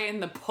the guy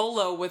in the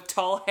polo with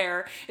tall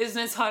hair isn't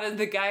as hot as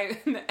the guy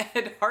in the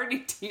Ed Hardy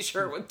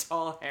t-shirt with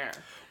tall hair.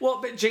 Well,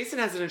 but Jason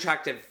has an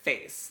attractive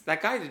face.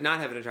 That guy did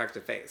not have an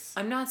attractive face.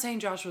 I'm not saying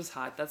Josh was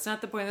hot. That's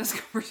not the point of this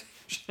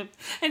conversation.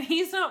 And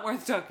he's not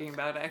worth talking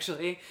about,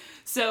 actually.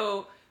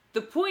 So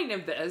the point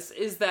of this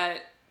is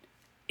that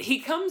he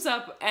comes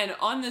up and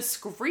on the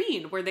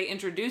screen where they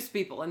introduce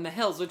people in the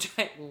hills, which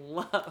I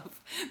love,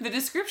 the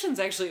descriptions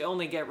actually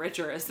only get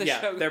richer as the show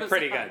goes on. Yeah, they're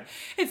pretty good.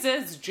 It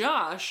says,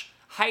 Josh,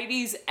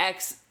 Heidi's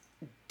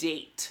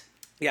ex-date.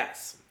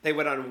 Yes. They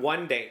went on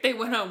one date. They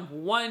went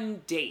on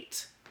one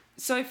date.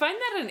 So I find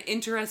that an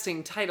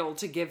interesting title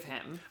to give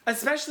him.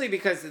 Especially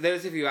because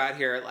those of you out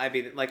here, I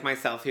mean, like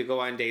myself, who go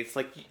on dates,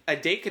 like a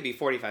date could be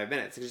 45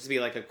 minutes. It could just be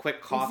like a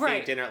quick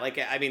coffee, dinner. Like,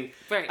 I mean,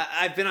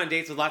 I've been on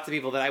dates with lots of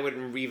people that I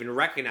wouldn't even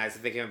recognize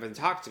if they came up and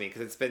talked to me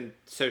because it's been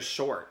so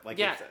short. Like,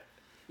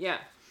 yeah.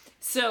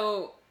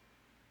 So,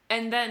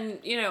 and then,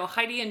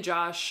 Heidi and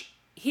Josh,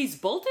 he's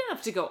bold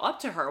enough to go up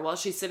to her while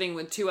she's sitting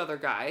with two other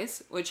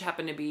guys, which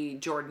happen to be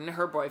Jordan,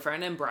 her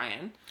boyfriend, and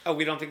Brian. Oh,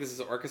 we don't think this is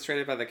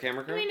orchestrated by the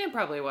camera crew? I mean, it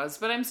probably was,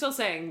 but I'm still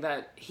saying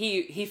that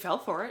he fell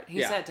for it.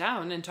 He sat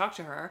down and talked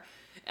to her.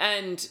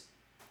 And,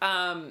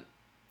 the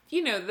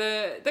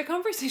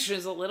conversation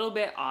is a little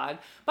bit odd,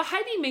 but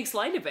Heidi makes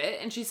light of it,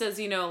 and she says,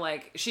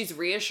 she's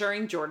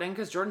reassuring Jordan,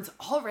 because Jordan's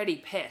already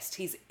pissed.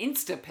 He's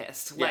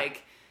insta-pissed. Yeah.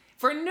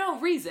 For no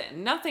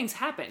reason. Nothing's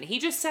happened. He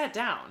just sat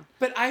down.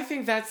 But I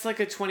think that's like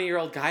a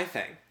 20-year-old guy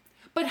thing.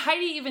 But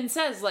Heidi even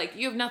says,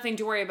 you have nothing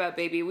to worry about,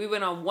 baby. We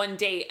went on one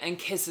date, and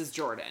kisses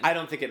Jordan. I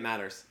don't think it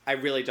matters. I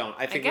really don't.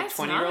 I think with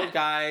 20-year-old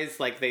guys,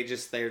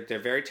 they're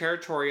very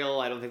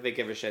territorial. I don't think they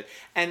give a shit.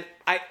 And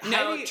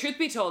Heidi... truth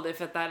be told, if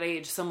at that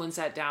age someone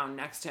sat down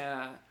next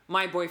to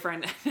my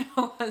boyfriend and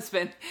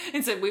husband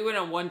and said, we went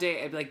on one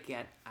date, I'd be like,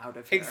 get out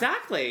of here.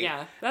 Exactly.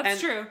 Yeah, that's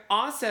true.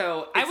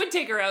 Also... I would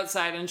take her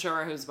outside and show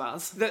her who's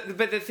boss.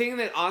 But the thing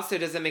that also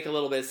doesn't make a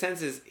little bit of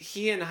sense is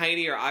he and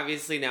Heidi are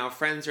obviously now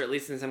friends, or at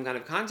least in some kind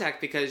of contact,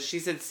 because she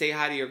said, say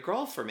hi to your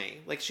girl for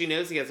me. Like, she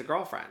knows he has a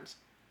girlfriend.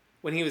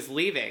 When he was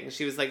leaving,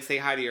 she was like, say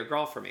hi to your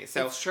girl for me.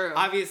 So that's true.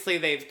 Obviously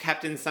they've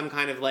kept in some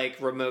kind of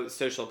remote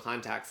social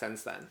contact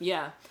since then.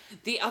 Yeah.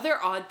 The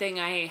other odd thing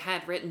I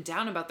had written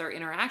down about their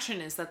interaction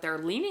is that they're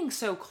leaning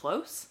so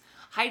close.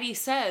 Heidi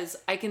says,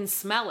 I can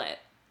smell it.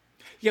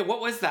 Yeah,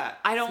 what was that?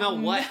 I don't smell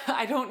what?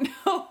 I don't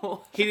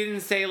know. He didn't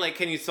say,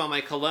 can you smell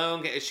my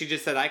cologne? She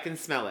just said, I can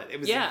smell it. It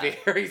was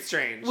very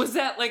strange. Was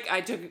that,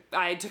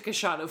 I took a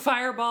shot of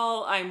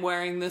Fireball, I'm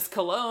wearing this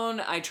cologne,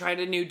 I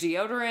tried a new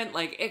deodorant,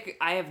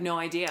 I have no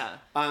idea.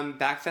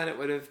 Back then it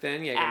would have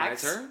been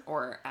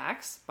Jägermeister.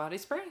 Axe body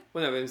spray?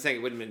 Well, no, I'm saying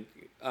it wouldn't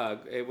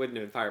have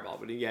been Fireball,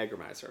 but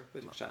Jägermeister.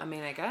 I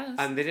mean, I guess.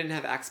 They didn't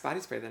have Axe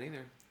body spray then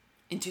either.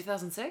 In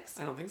 2006?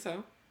 I don't think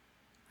so.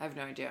 I have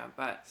no idea,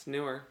 but... It's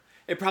newer.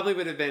 It probably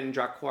would have been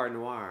Dracoir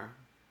Noir.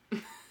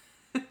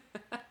 I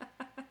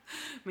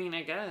mean,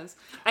 I guess.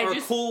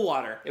 Cool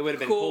Water. It would have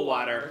been Cool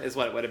Water is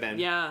what it would have been.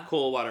 Yeah.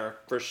 Cool Water,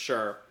 for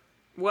sure.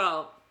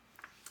 Well,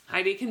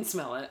 Heidi can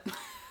smell it.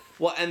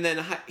 Well, and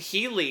then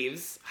he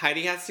leaves.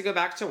 Heidi has to go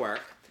back to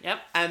work. Yep.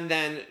 And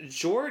then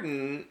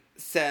Jordan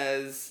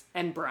says...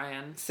 And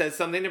Brian. Says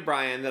something to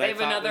Brian that I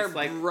thought was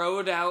another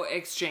broed out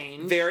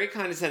exchange. Very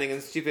condescending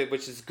and stupid,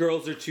 which is,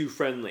 girls are too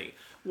friendly.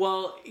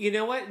 Well, you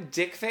know what,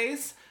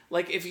 dickface?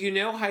 If you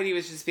know Heidi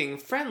was just being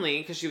friendly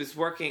because she was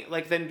working,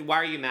 then why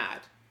are you mad?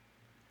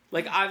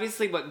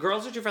 Obviously, what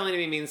girls are too friendly to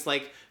me means,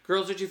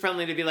 girls are too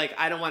friendly to be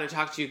I don't want to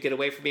talk to you, get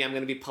away from me, I'm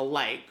going to be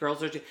polite.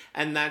 Girls are too,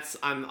 and that's,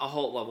 a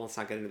whole, well, let's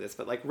not get into this,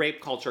 but,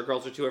 rape culture,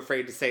 girls are too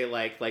afraid to say,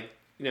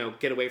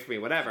 get away from me,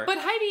 whatever. But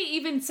Heidi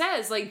even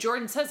says,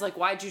 Jordan says,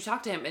 why'd you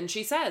talk to him? And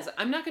she says,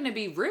 I'm not going to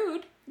be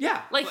rude.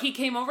 Yeah. He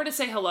came over to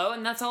say hello,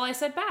 and that's all I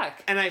said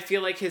back. And I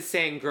feel like his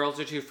saying girls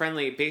are too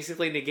friendly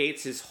basically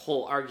negates his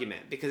whole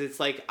argument. Because it's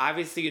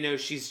obviously,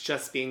 she's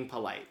just being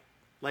polite.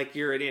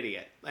 You're an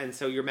idiot. And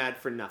so you're mad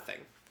for nothing.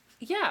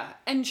 Yeah.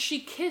 And she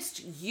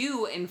kissed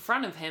you in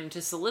front of him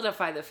to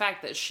solidify the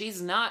fact that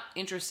she's not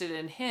interested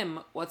in him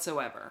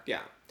whatsoever.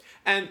 Yeah.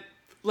 And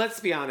let's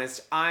be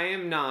honest, I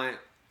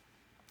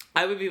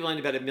would be willing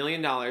to bet $1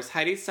 million.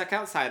 Heidi's stuck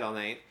outside all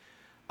night.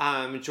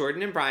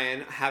 Jordan and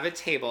Brian have a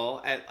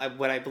table at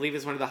what I believe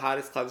is one of the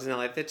hottest clubs in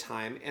LA at the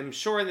time. I'm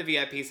sure in the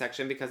VIP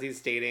section because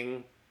he's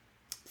dating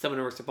someone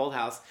who works at Bold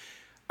House.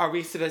 Are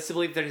we supposed to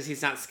believe that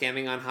he's not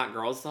scamming on hot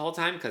girls the whole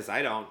time? Because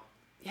I don't.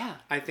 Yeah.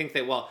 I think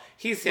that,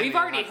 he's scamming We've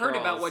already on hot heard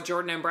girls. about what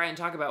Jordan and Brian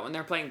talk about when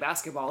they're playing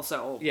basketball,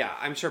 so... Yeah,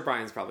 I'm sure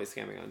Brian's probably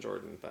scamming on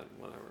Jordan, but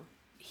whatever.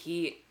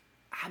 He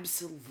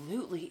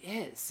absolutely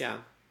is. Yeah.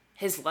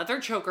 His leather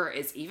choker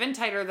is even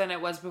tighter than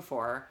it was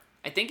before.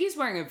 I think he's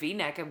wearing a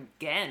V-neck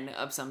again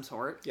of some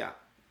sort. Yeah.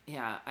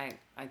 Yeah,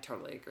 I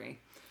totally agree.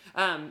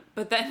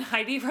 But then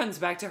Heidi runs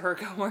back to her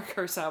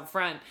coworkers out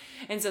front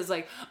and says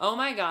like, oh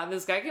my God,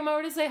 this guy came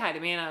over to say hi to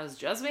me and I was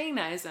just being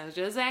nice. And I was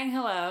just saying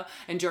hello.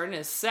 And Jordan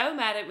is so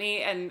mad at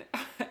me. And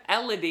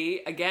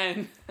Elodie,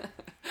 again,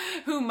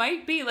 who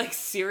might be like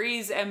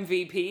series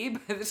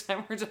MVP by the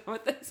time we're done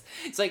with this,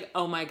 it's like,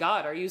 oh my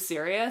God, are you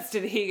serious?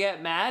 Did he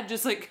get mad?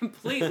 Just like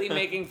completely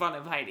making fun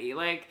of Heidi.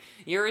 Like,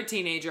 you're a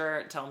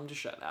teenager, tell him to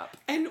shut up.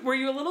 And were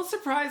you a little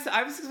surprised?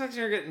 I was expecting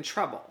her to get in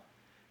trouble.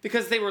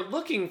 Because they were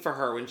looking for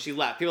her when she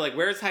left. People were like,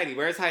 where's Heidi?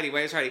 Where's Heidi?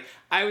 Where's Heidi?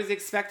 I was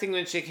expecting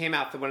when she came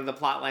out that one of the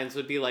plot lines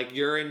would be like,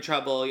 you're in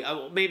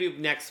trouble. Maybe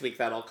next week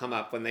that'll come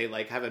up when they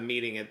like have a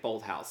meeting at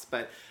Bold House.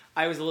 But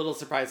I was a little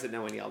surprised that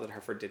no one yelled at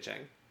her for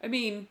ditching. I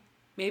mean,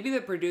 maybe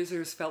the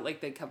producers felt like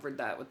they covered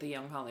that with the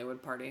Young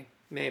Hollywood Party.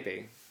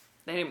 Maybe.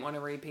 They didn't want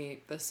to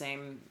repeat the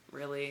same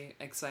really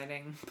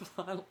exciting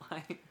plot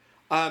line.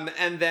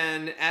 And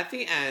then at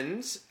the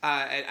end,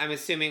 I'm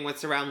assuming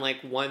what's around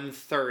like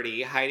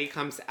 1:30, Heidi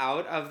comes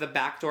out of the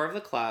back door of the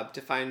club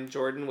to find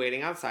Jordan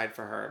waiting outside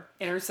for her.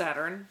 In her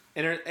Saturn.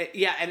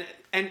 Yeah,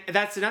 and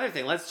that's another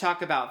thing. Let's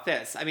talk about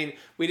this. I mean,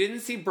 we didn't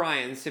see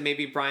Brian, so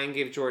maybe Brian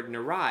gave Jordan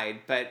a ride,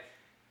 but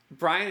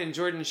Brian and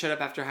Jordan showed up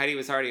after Heidi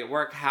was already at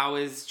work. How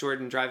is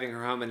Jordan driving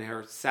her home in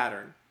her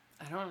Saturn?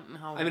 I don't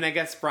know. I mean, I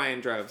guess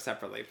Brian drove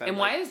separately. But and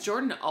why is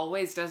Jordan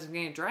always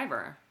designated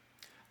driver?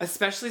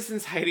 Especially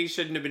since Heidi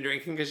shouldn't have been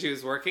drinking because she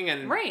was working,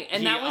 and right,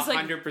 and that was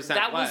 100%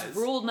 that was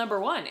rule number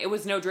 1. It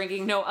was no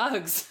drinking, no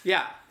Uggs.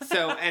 Yeah.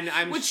 So,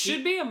 and which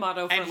should be a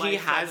motto for life. And he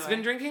has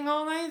been drinking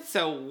all night.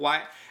 So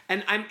why?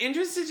 And I'm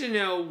interested to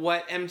know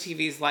what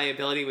MTV's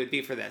liability would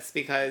be for this,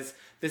 because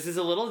this is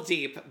a little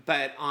deep.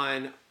 But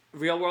on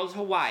Real World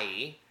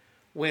Hawaii,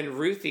 when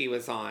Ruthie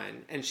was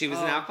on and she was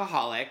an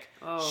alcoholic,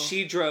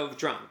 she drove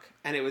drunk,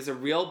 and it was a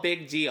real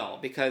big deal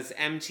because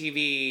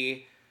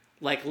MTV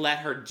like let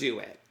her do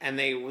it, and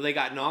they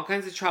got in all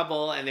kinds of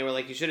trouble, and they were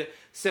like, you should have.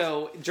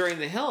 So during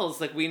the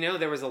Hills, like, we know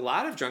there was a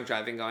lot of drunk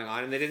driving going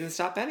on, and they didn't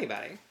stop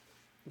anybody.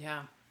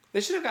 Yeah,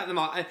 they should have gotten them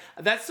all.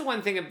 That's the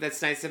one thing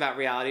that's nice about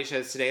reality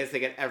shows today is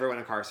they get everyone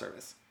a car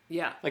service.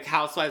 Yeah, like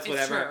Housewives,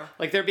 whatever. True.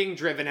 Like, they're being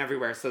driven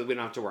everywhere, so we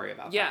don't have to worry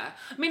about. Yeah, that.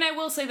 I mean, I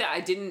will say that I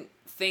didn't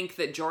think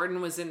that Jordan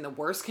was in the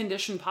worst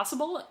condition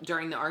possible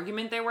during the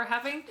argument they were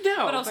having.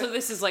 No, but also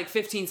this is like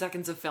 15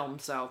 seconds of film,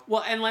 so.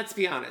 Well, and let's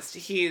be honest,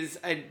 he's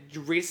a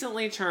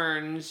recently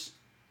turned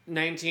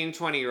 19,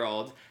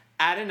 20-year-old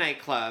at a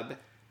nightclub,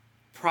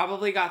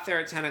 probably got there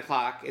at 10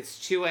 o'clock, it's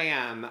 2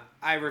 a.m.,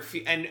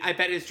 and I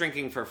bet he's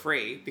drinking for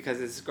free because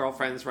his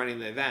girlfriend's running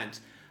the event.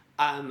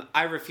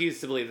 I refuse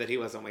to believe that he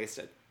wasn't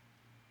wasted.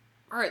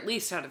 Or at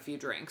least had a few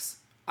drinks.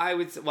 I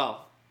would say,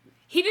 well...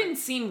 He didn't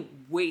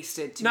seem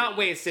wasted to Not me.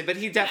 wasted, but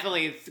he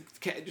definitely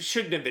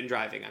shouldn't have been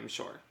driving, I'm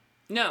sure.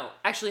 No,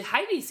 actually,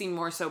 Heidi seemed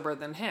more sober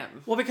than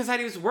him. Well, because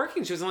Heidi was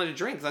working, she was allowed to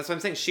drink. That's what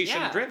I'm saying. She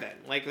should have driven.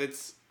 Like,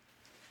 it's...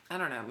 I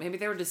don't know. Maybe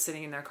they were just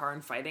sitting in their car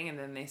and fighting, and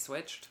then they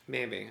switched.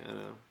 Maybe. I don't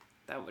know.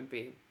 That would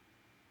be...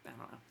 I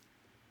don't know.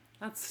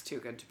 That's too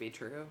good to be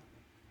true.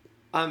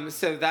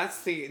 So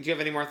that's the... Do you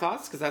have any more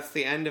thoughts? Because that's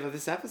the end of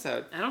this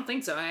episode. I don't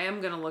think so. I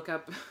am going to look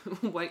up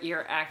what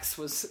year Axe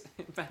was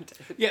invented.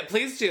 Yeah,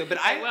 please do. But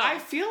I will.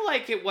 feel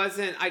like it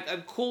wasn't...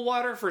 Cool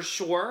Water for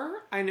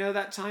sure. I know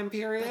that time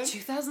period. But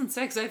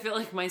 2006, I feel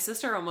like my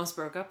sister almost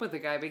broke up with the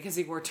guy because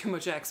he wore too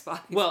much Axe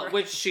body. Well,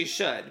 which she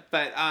should.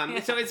 But,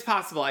 so it's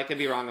possible I could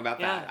be wrong about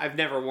that. Yeah. I've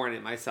never worn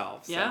it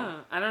myself. So. Yeah,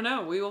 I don't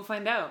know. We will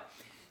find out.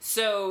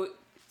 So,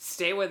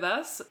 stay with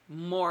us.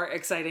 More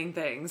exciting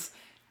things.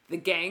 The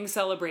gang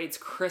celebrates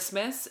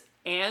Christmas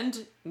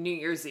and New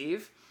Year's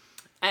Eve.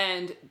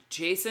 And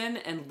Jason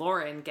and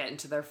Lauren get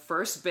into their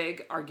first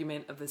big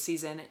argument of the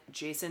season.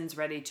 Jason's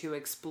ready to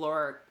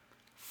explore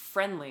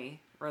friendly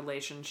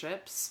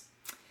relationships.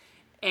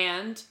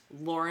 And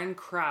Lauren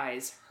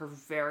cries her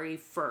very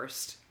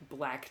first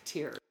black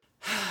tear.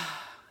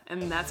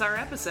 And that's our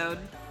episode.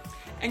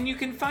 And you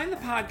can find the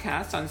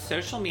podcast on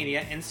social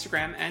media,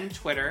 Instagram and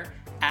Twitter,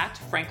 at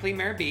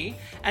FranklyMareB.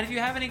 And if you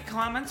have any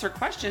comments or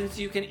questions,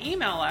 you can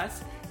email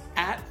us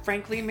at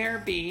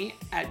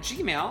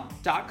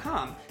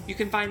franklymareb@gmail.com. You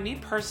can find me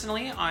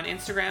personally on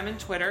Instagram and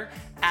Twitter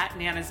at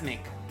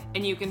NanasMink.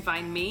 And you can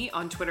find me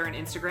on Twitter and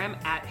Instagram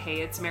at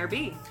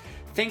HeyIt'sMareB.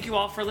 Thank you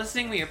all for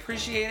listening. We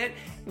appreciate it.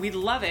 We'd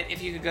love it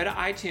if you could go to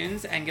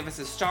iTunes and give us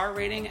a star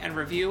rating and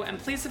review, and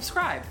please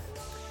subscribe.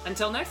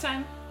 Until next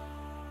time.